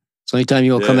here. So anytime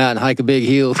you want to come out and hike a big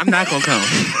hill, I'm not gonna come.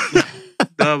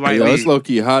 It's low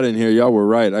key hot in here. Y'all were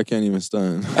right. I can't even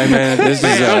stand. Hey man, this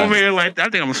is over here like I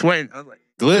think I'm sweating. I was like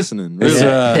glistening. Really.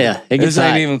 This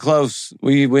ain't even close.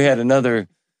 We had another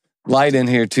light in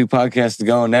here 2 podcasts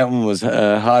ago, and that one was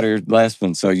hotter last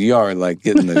one. So you are like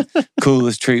getting the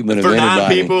coolest treatment of anybody. For 9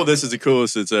 people, this is the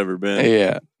coolest it's ever been.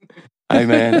 Yeah. Hey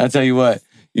man, I tell you what.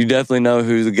 You definitely know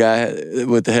who the guy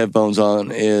with the headphones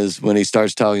on is when he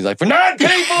starts talking. He's like, for 9 people!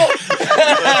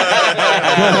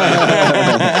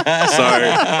 Sorry.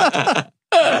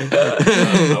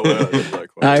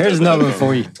 All right, here's another one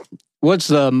for you. What's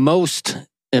the most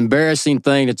embarrassing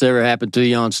thing that's ever happened to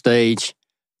you on stage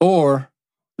Or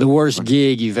the worst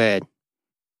gig you've had?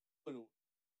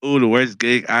 Ooh, the worst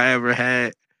gig I ever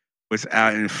had was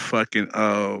out in fucking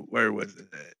where was it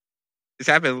at? This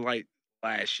happened like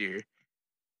last year.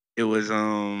 It was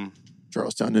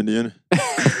Charlestown, Indiana.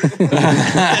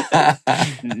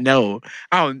 No.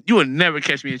 You would never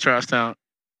catch me in Charlestown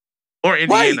or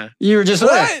Indiana. Wait, you were just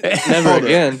what? Never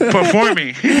again.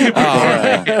 Performing.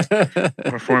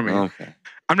 Performing. Okay.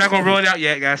 I'm not gonna roll it out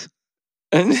yet, guys.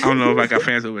 I don't know if I got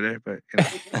fans over there, but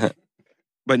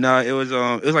but no, it was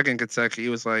like in Kentucky. It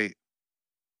was like I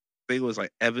think it was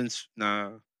like Evans.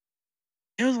 Nah.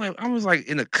 It was like I was like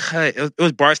in a cut. It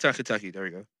was Bardstown, Kentucky. There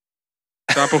we go.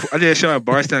 So I did a show at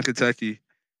Bardstown, Kentucky,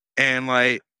 and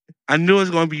like I knew it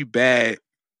was gonna be bad.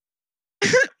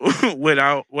 when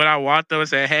I walked up and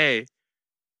said, "Hey,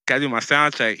 gotta do my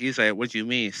sound check," he said, "What do you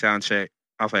mean sound check?"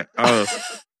 I was like, "Oh."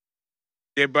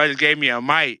 Their brothers gave me a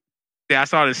mic. Then I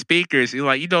saw the speakers.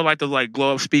 Like like those like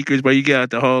glow up speakers, where you get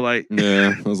the whole like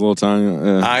those little tiny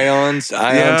ion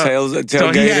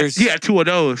tailgaters. He had two of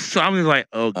those. So I was like,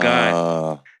 oh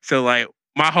god. So like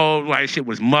my whole like shit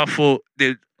was muffled.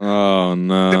 Oh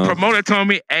no. The promoter told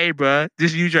me, "Hey, bro,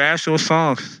 just use your actual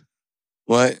songs."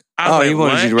 What? He wanted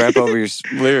what? you to rap over your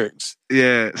lyrics.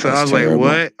 Yeah. So I was terrible.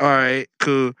 like, what? All right,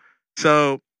 cool.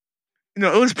 So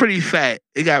it was pretty fat.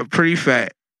 It got pretty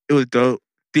fat. It was dope.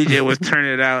 DJ was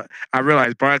turning it out. I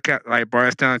realized Bardstown,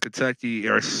 Kentucky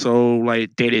are so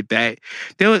like dated back.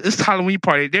 It's Halloween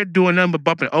party. They're doing nothing but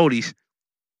bumping oldies.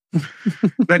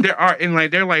 Like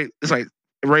they're like it's like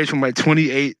range from like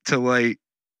 28 to like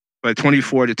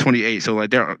 24 to 28. So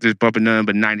like they're just bumping nothing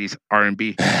but 90s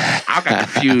R&B. I got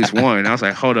confused one. I was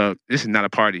like, hold up, this is not a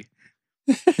party.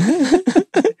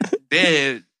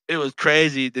 Then it was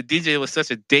crazy. The DJ was such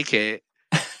a dickhead.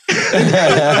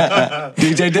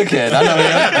 DJ Dickhead. I know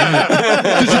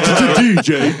him.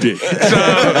 DJ Dick.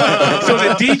 So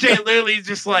the DJ literally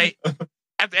just like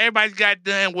after everybody's got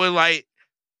done with like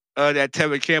that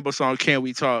Tevin Campbell song, "Can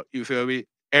We Talk?" You feel me?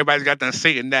 Everybody's got done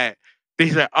singing that. Then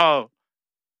he's like, "Oh,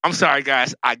 I'm sorry,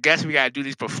 guys. I guess we gotta do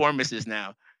these performances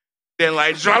now." Then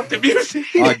like drop the music.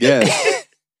 I guess.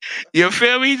 You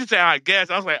feel me? He just said, "I guess."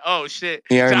 I was like, "Oh shit."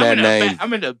 He earned that name.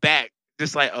 I'm in the back,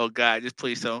 just like, "Oh god, just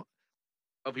please don't."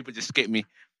 Oh, people just skip me.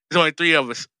 There's only three of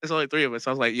us. I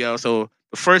was like, yo. So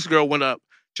the first girl went up.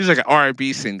 She was like an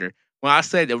R&B singer. When I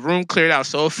said the room cleared out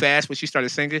so fast when she started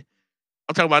singing,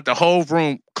 I'm talking about the whole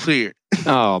room cleared.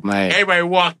 Oh man! Everybody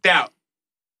walked out.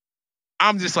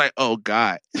 I'm just like, oh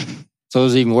god. So it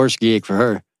was an even worse gig for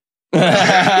her.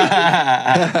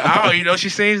 I don't even know she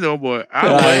sings no more.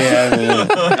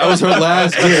 That was her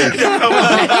last gig.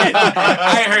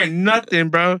 I ain't heard nothing,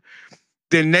 bro.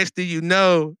 Then next thing you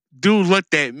know, dude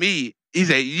looked at me. He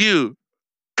said, "You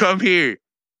come here."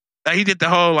 Like, he did the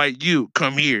whole like, "You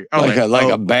come here." I was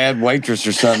like a bad waitress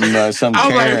or something. Some I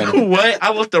was Karen. like, "What?"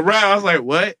 I looked around. I was like,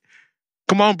 "What?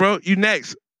 Come on, bro. You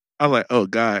next." I was like, "Oh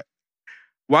god."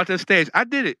 Walked up stage. I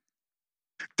did it.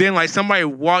 Then like somebody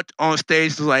walked on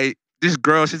stage. Like this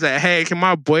girl. She's like, "Hey, can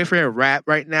my boyfriend rap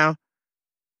right now?"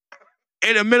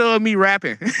 In the middle of me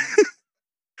rapping.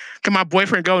 Can my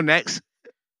boyfriend go next?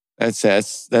 That's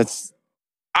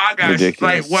I got ridiculous.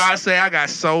 like what I say. I got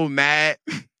so mad.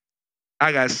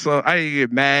 I didn't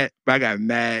get mad, but I got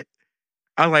mad.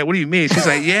 I was like, "What do you mean?" She's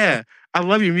like, "Yeah, I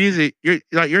love your music.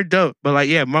 You're dope, but like,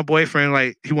 yeah, my boyfriend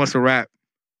like he wants to rap."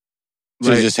 She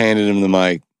just handed him the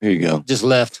mic. Here you go. Just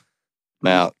left.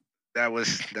 I'm out. That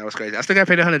was crazy. I still got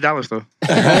paid $100 though.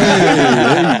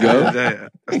 There you go.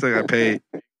 I still got paid.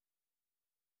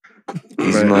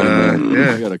 Easy money, man.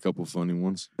 Yeah. I got a couple funny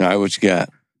ones. All right, what you got?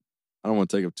 I don't want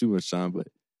to take up too much time, but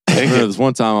I remember this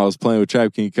one time I was playing with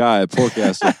Trapkingkai at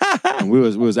Portcastle, and we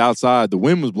was outside. The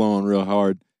wind was blowing real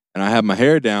hard, and I had my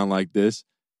hair down like this.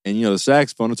 And the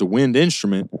saxophone, it's a wind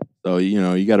instrument, so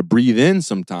you got to breathe in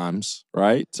sometimes,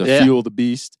 right, to fuel the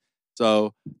beast.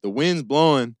 So the wind's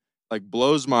blowing, like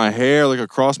blows my hair like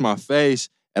across my face,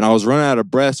 and I was running out of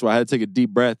breath, so I had to take a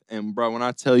deep breath. And bro, when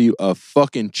I tell you, a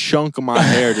fucking chunk of my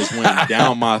hair just went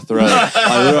down my throat.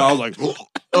 I was like.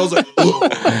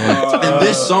 And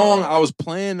this song, I was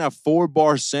playing a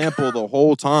 4-bar sample the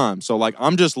whole time. So like,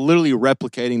 I'm just literally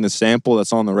replicating the sample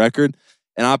that's on the record.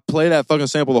 And I played that fucking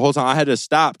sample the whole time. I had to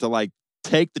stop to like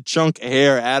take the chunk of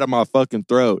hair out of my fucking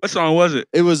throat. What song was it?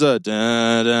 It was a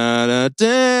da da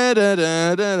da da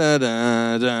da da da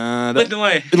da da. Lyndon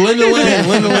Lane. Lyndon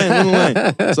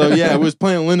Lane. So yeah, I was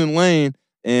playing Lyndon Lane,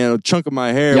 and a chunk of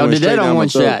my hair. Y'all went did that on one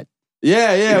shot.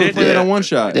 Yeah, we played it on one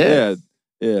shot. Yeah.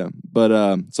 Yeah.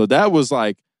 But so that was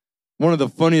like one of the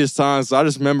funniest times. I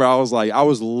just remember I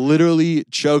was literally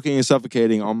choking and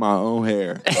suffocating on my own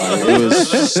hair. It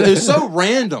was so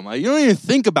random. Like, you don't even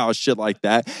think about shit like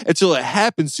that until it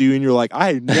happens to you, and you're like,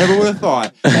 I never would have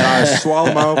thought that I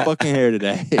swallowed my own fucking hair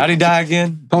today. How'd he die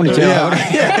again? Ponytail.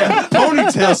 Yeah.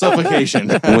 Ponytail suffocation.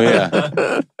 Well,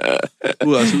 yeah.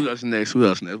 Who else next?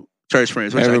 Church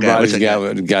friends. Everybody's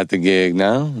got the gig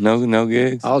now. No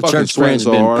gigs. All Fucking church friends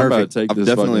have been perfect. I've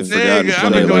definitely forgotten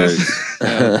plenty of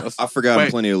lyrics. I've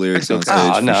forgotten plenty of lyrics on stage.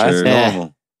 Oh, no, for sure. that's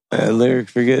normal. Lyric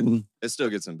forgetting. It still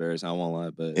gets embarrassing. I won't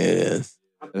lie, but It is.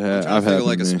 I've had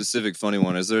like a specific funny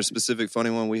one. Is there a specific funny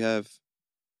one we have?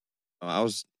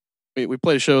 We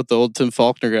played a show at the old Tim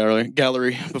Faulkner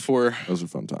gallery before. That was a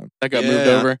fun time. That got moved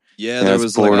over. Yeah, there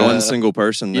was like one single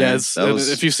person there. Yeah,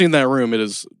 if you've seen that room, it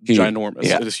is ginormous.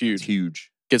 Yeah. It is huge. It's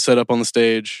huge. Get set up on the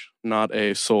stage, not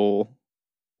a soul.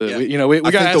 Yeah. We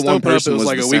got asked to open up. It was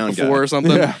like a week before or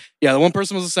something. Yeah, the one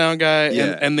person was a sound guy,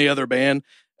 and the other band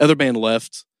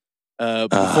left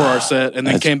before our set, and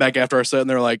then came back after our set, and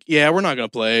they're like, "Yeah, we're not gonna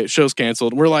play. Show's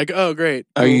canceled." And we're like, "Oh, great."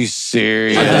 Are you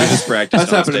serious? Yeah, we just practiced.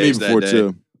 That's happened to me before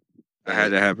too. I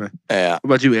had that happen. Yeah. What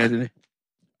about you, Anthony?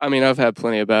 I mean, I've had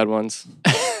plenty of bad ones.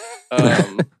 We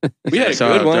had a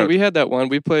good one. We had that one.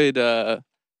 We played at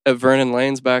Vernon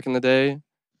Lane's back in the day.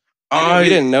 We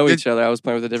didn't know each other. I was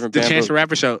playing with a different band. The Chance the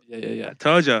Rapper show. Yeah. I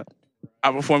told you.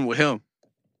 I performed with him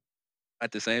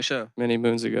at the same show. Many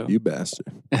moons ago. You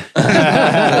bastard. Was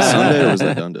that Sunday or was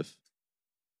that Dundiff?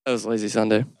 That was Lazy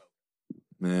Sunday.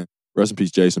 Man, rest in peace,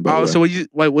 Jason. By the way. So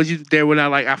was you there when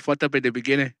I fucked up at the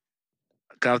beginning?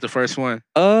 Got was the first one.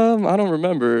 I don't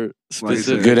remember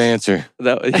specifically. Good answer.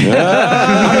 That was,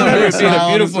 I remember it being a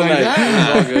beautiful night.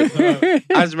 It was all good.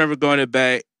 I just remember going to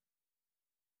bed.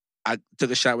 I took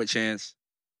a shot with Chance.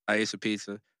 I ate some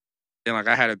pizza. Then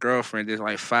I had a girlfriend. There's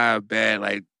 5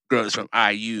 bad girls from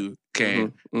IU came.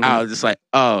 Mm-hmm. I was just like,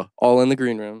 oh, all in the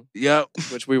green room. Yep.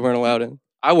 Which we weren't allowed in.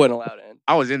 I wasn't allowed in.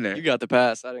 I was in there. You got the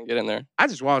pass. I didn't get in there. I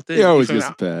just walked in. He always gets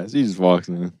the pass. He just walks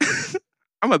in.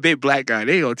 I'm a big black guy.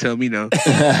 They ain't gonna tell me no.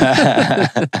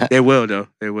 They will though.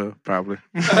 They will probably.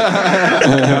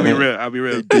 I'll be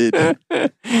real. They did.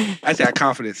 I got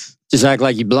confidence. Just act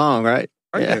like you belong, right?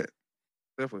 Yeah.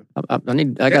 Definitely.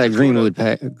 I got a green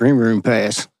room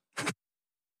pass.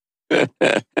 All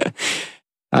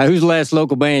right, who's the last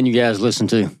local band you guys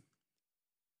listened to?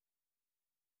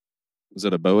 Was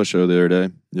at a Boa show the other day.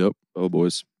 Yep. Boa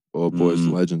Boys. Boa Boys,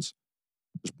 legends.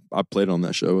 I played on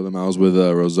that show with them. I was with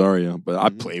Rosario, but I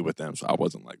played with them, so I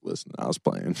wasn't listening. I was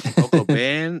playing. Local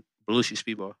band, Belushi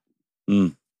Speedball.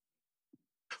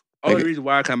 Only reason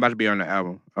why I'm about to be on the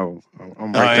album. I'm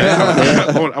break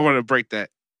that. I want to break that.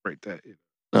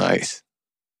 Nice.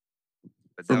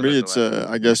 For me, it's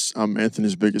I guess I'm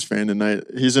Anthony's biggest fan tonight.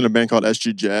 He's in a band called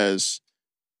SG Jazz.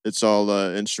 It's all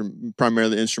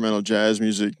primarily instrumental jazz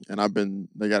music, and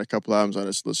they got a couple albums. I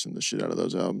just listen to the shit out of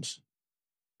those albums.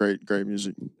 Great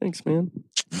music. Thanks, man.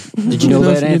 Did you know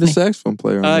that, Anthony? The saxophone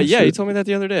player. On yeah, shit. he told me that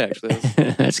the other day, actually.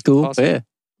 That's cool. Awesome. Yeah.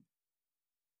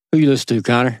 Who you listen to,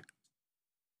 Connor?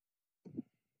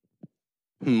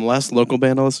 Last local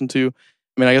band I listened to.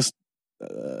 I mean, I guess,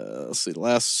 let's see,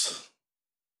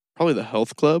 probably the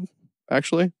Health Club,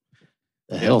 actually.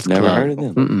 The Health Never Club. heard of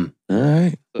them. Mm-mm. All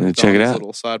right. So Check it Don's out.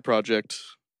 Little side project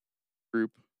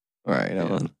group. All right.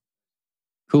 Yeah.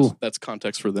 Cool. That's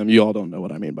context for them. You all don't know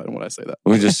what I mean by when I say that.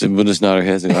 We'll just nod our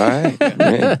heads and go, all right.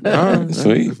 Man. All right.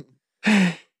 Sweet. You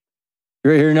ready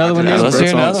to hear another one? Let's hear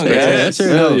another one. Let's hear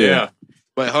another one. Yeah.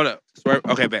 Wait, hold up. Swerve.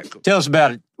 Okay, back. Cool. Tell us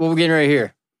about it. What we're getting right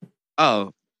here.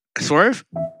 Oh, Swerve?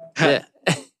 Yeah.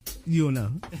 You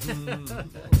know.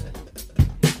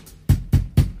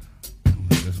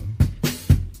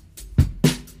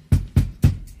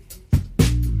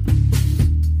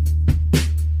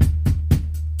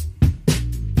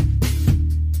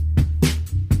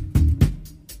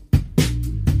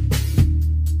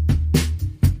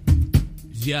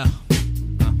 Yeah.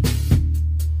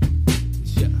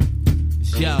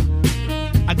 Yeah.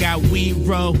 I got weed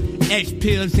roll, X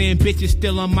pills and bitches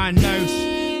still on my nerves.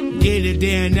 Get it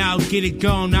there and I'll get it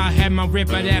gone. I'll have my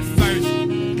rip at that first.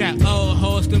 Got old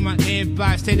hoes in my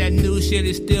inbox, say that new shit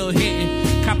is still hitting.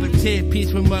 Cop a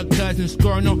 10-piece from my cousin,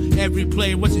 scoring on every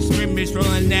play. What's the scrimmage,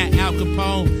 rolling that Al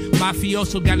Capone.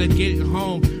 Mafioso gotta get it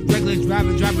home. Regular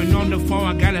driving on the phone.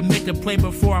 I gotta make the play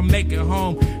before I make it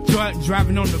home. Truck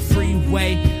driving on the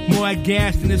freeway, more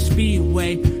gas than the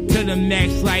speedway. To the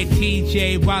max like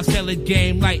TJ, while selling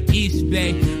game like East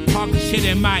Bay. Talking shit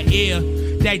in my ear,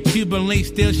 that Cuban link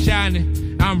still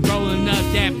shining. I'm rolling up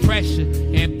that pressure,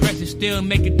 and pressure still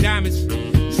making diamonds.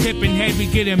 Sipping heavy,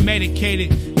 getting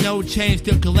medicated. no change,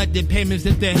 still collecting payments.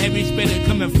 It's the heavy spinner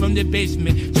coming from the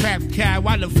basement. Trap Kai,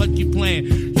 why the fuck you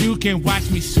playing? You can watch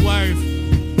me swerve.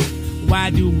 Why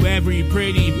do every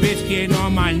pretty bitch get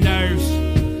on my nerves?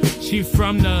 She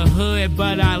from the hood,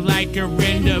 but I like her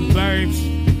in the burbs.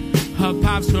 Her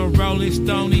pops a Rolling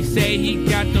Stone, he say he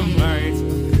got them birds.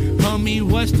 Homie,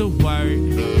 what's the word?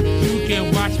 You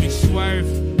can watch me swerve.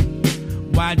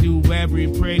 Why do every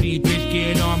pretty bitch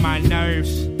get on my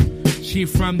nerves? She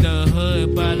from the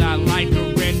hood, but I like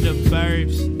her in the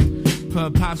burbs. Her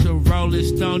pops a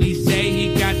Rolling Stone, he say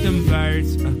he got them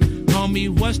birds. Homie,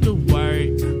 what's the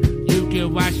word? You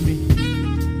can watch me.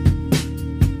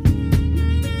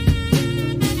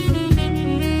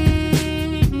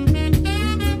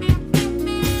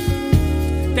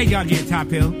 Thank y'all again, Top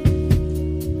Hill.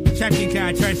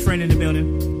 Trapkingkai, church friend in the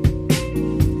building.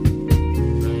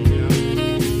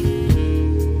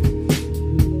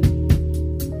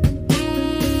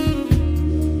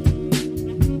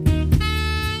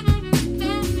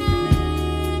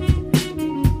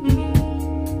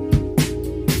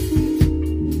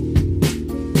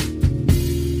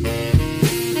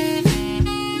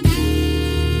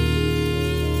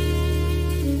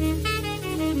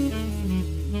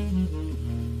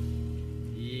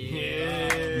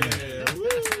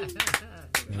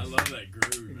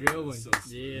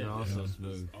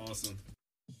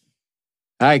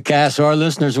 All right, Cass, so our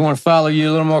listeners want to follow you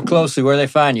a little more closely. Where they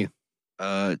find you?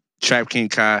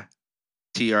 Trapkingkai,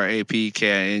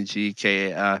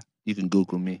 TRAPKINGKAI. You can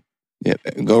Google me. Yep.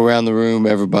 Go around the room,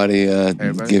 everybody. Give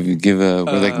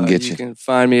where they can get you. You can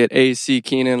find me at AC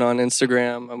Keenan on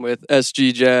Instagram. I'm with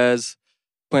SG Jazz,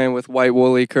 playing with White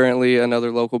Woolly currently,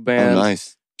 another local band. Oh,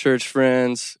 nice. Church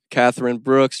Friends. Catherine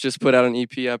Brooks just put out an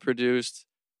EP I produced.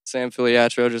 Sam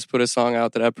Filiatro just put a song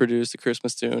out that I produced, a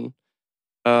Christmas tune.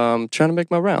 Trying to make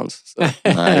my rounds. So. Nice,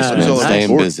 man.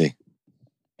 Staying busy.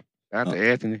 Shout out to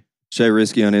Anthony. Shay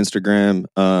Risky on Instagram.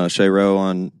 Shay Rowe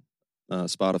on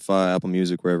Spotify, Apple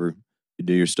Music, wherever you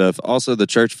do your stuff. Also, the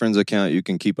Church Friends account, you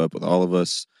can keep up with all of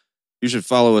us. You should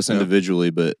follow us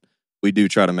individually, but we do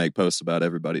try to make posts about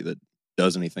everybody that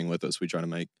does anything with us. We try to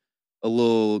make a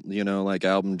little, like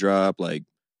album drop, like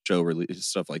show release,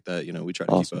 stuff like that. We try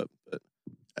to keep up. But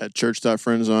at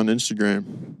church.friends on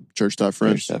Instagram.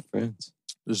 Church.friends. Church.friends.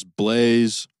 There's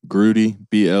Blaze Groody,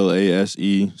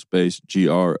 BLASE space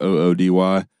GROODY.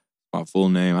 My full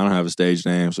name. I don't have a stage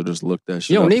name, so just look that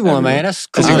shit You don't up need one, everywhere. man. That's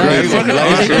cool. You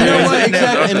know what?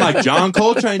 Exactly. And like John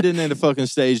Coltrane didn't need a fucking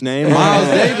stage name. Miles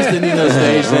Davis didn't need no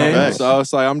stage name. So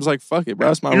it's like, I'm just like, fuck it, bro.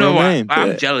 That's my real name.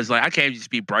 I'm jealous. Like, I can't just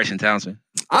be Bryson Townsend.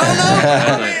 I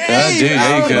don't know. Dude,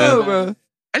 there you go. Bro.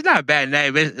 It's not a bad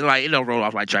name. It's like, it don't roll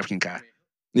off like Trapkingkai.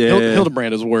 Yeah.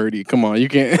 Hildebrand is wordy. Come on, you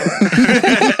can't.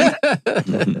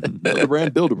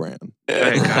 Build a brand.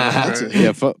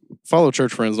 Yeah, follow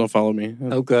Church Friends. Don't follow me.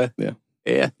 Okay. Yeah.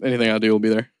 Anything I do will be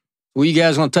there. What you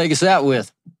guys want to take us out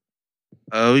with?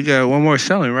 We got one more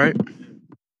selling, right?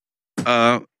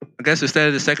 I guess instead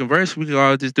of the second verse, we could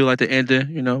all just do like the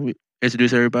ending. We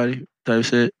introduce everybody, type of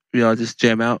shit. We all just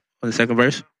jam out on the second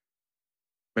verse.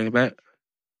 Bring it back.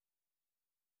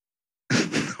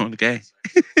 On the gang.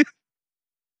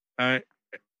 All right.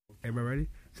 Everybody ready?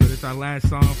 So this is our last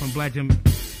song from Black Jim.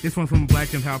 This one's from Black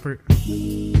Jim Halpert.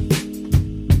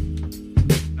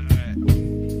 All right.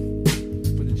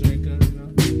 Put the drink up,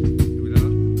 Here we go.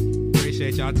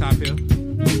 Appreciate y'all, Top Hill.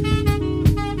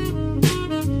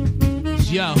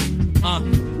 Yo,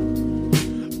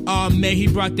 oh man, he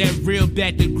brought that real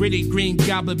back, the gritty green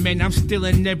goblin, man. I'm still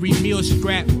in every meal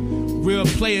scrap. Real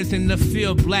players in the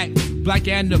field, black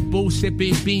and the bull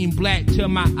sipping bean black till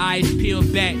my eyes peel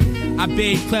back. I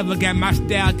been clever, got my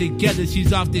style together.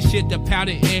 She's off the shit, the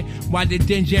powder in. Why the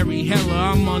Jerry Heller?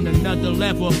 I'm on another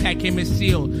level. Pack him and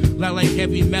seal, like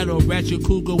heavy metal. Ratchet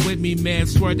Cougar with me, man.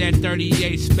 Swear that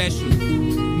 38 special.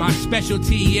 My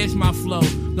specialty is my flow.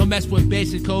 Don't mess with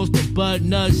basic codes. The bud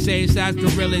nuts say size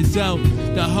gorilla Zoe.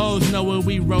 The hoes know when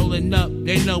we rolling up.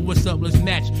 They know what's up. Let's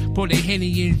match. Pour the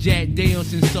Henny and Jack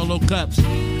Daniels in solo cups.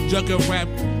 Drunk a rap,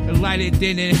 light it,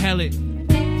 then inhale it.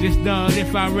 Just know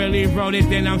if I really wrote it,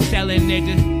 then I'm selling,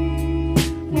 nigga.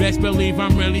 Best believe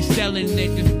I'm really selling,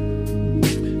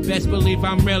 nigga. Best believe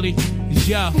I'm really,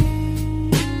 yo.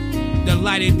 The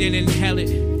light it, then inhale it.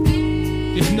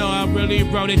 Just know I really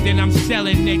wrote it, then I'm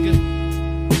selling, nigga.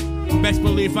 Best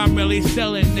believe I'm really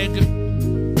selling, nigga.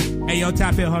 Hey, yo,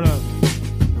 Top Hill, hold up.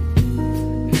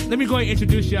 Let me go and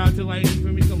introduce y'all to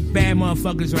some bad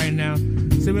motherfuckers right now.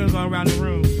 So we're gonna go around the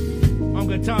room. On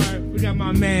guitar, we got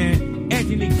my man,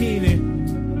 Anthony Keenan.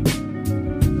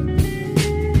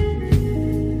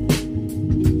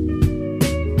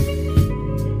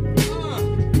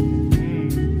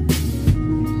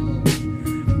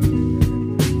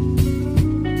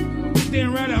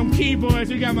 Then right on keyboards,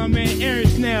 we got my man Eric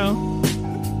Snell.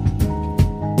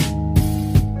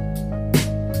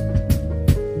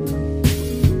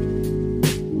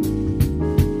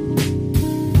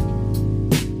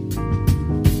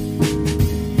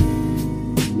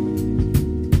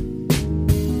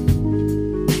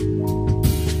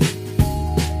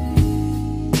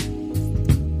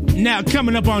 Now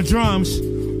coming up on drums,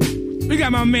 we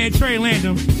got my man Trey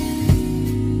Landon.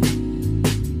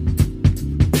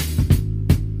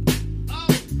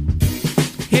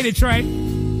 Hit it, Trey.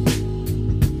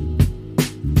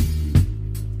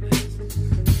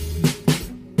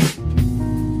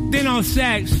 Then on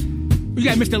sax, we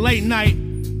got Mr. Late Night.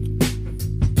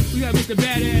 We got Mr.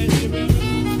 Badass.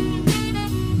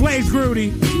 Blaze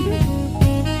Grudy.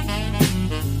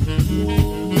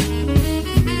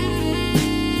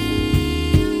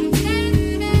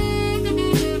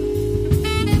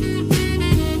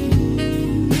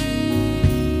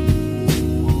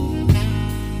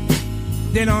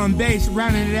 Then on bass,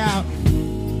 rounding it out,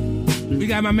 we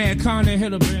got my man Connor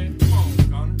Hildebrand. Come on,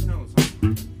 Connor, tell us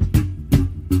something.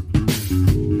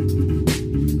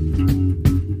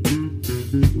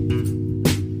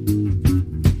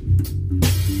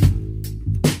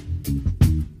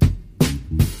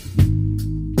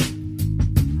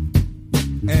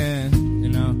 And, you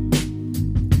know,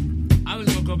 I was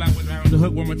gonna go back with the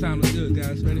hook one more time. Let's do it,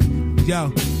 guys. Ready?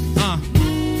 Yo,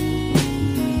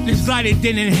 Just like it,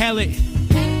 then inhale it.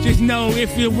 Just know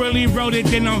if you really wrote it,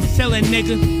 then I'm selling,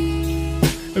 nigga.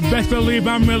 Best believe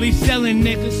I'm really selling,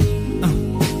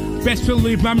 niggas. Best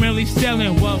believe I'm really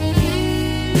selling, whoa.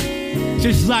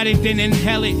 Just light it, then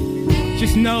inhale it.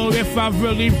 Just know if I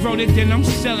really wrote it, then I'm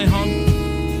selling,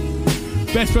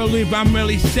 homie. Best believe I'm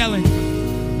really selling.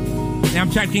 Now I'm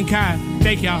trapkingkai.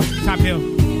 Thank y'all. Top Hill.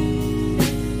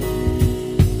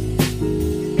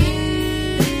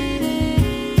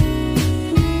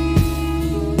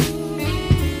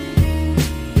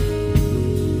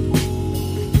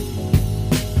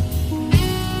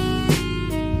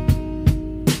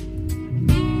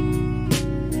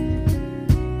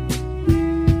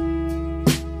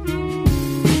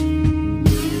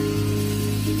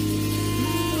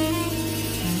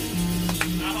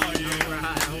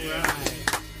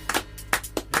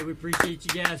 Appreciate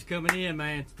you guys coming in,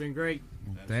 man. It's been great.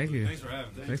 Thank you.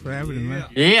 Thanks for having me, man.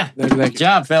 Yeah. Good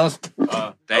job, fellas.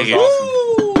 Thank you.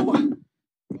 Awesome.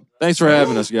 Thanks for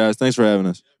having us, guys. Thanks for having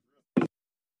us.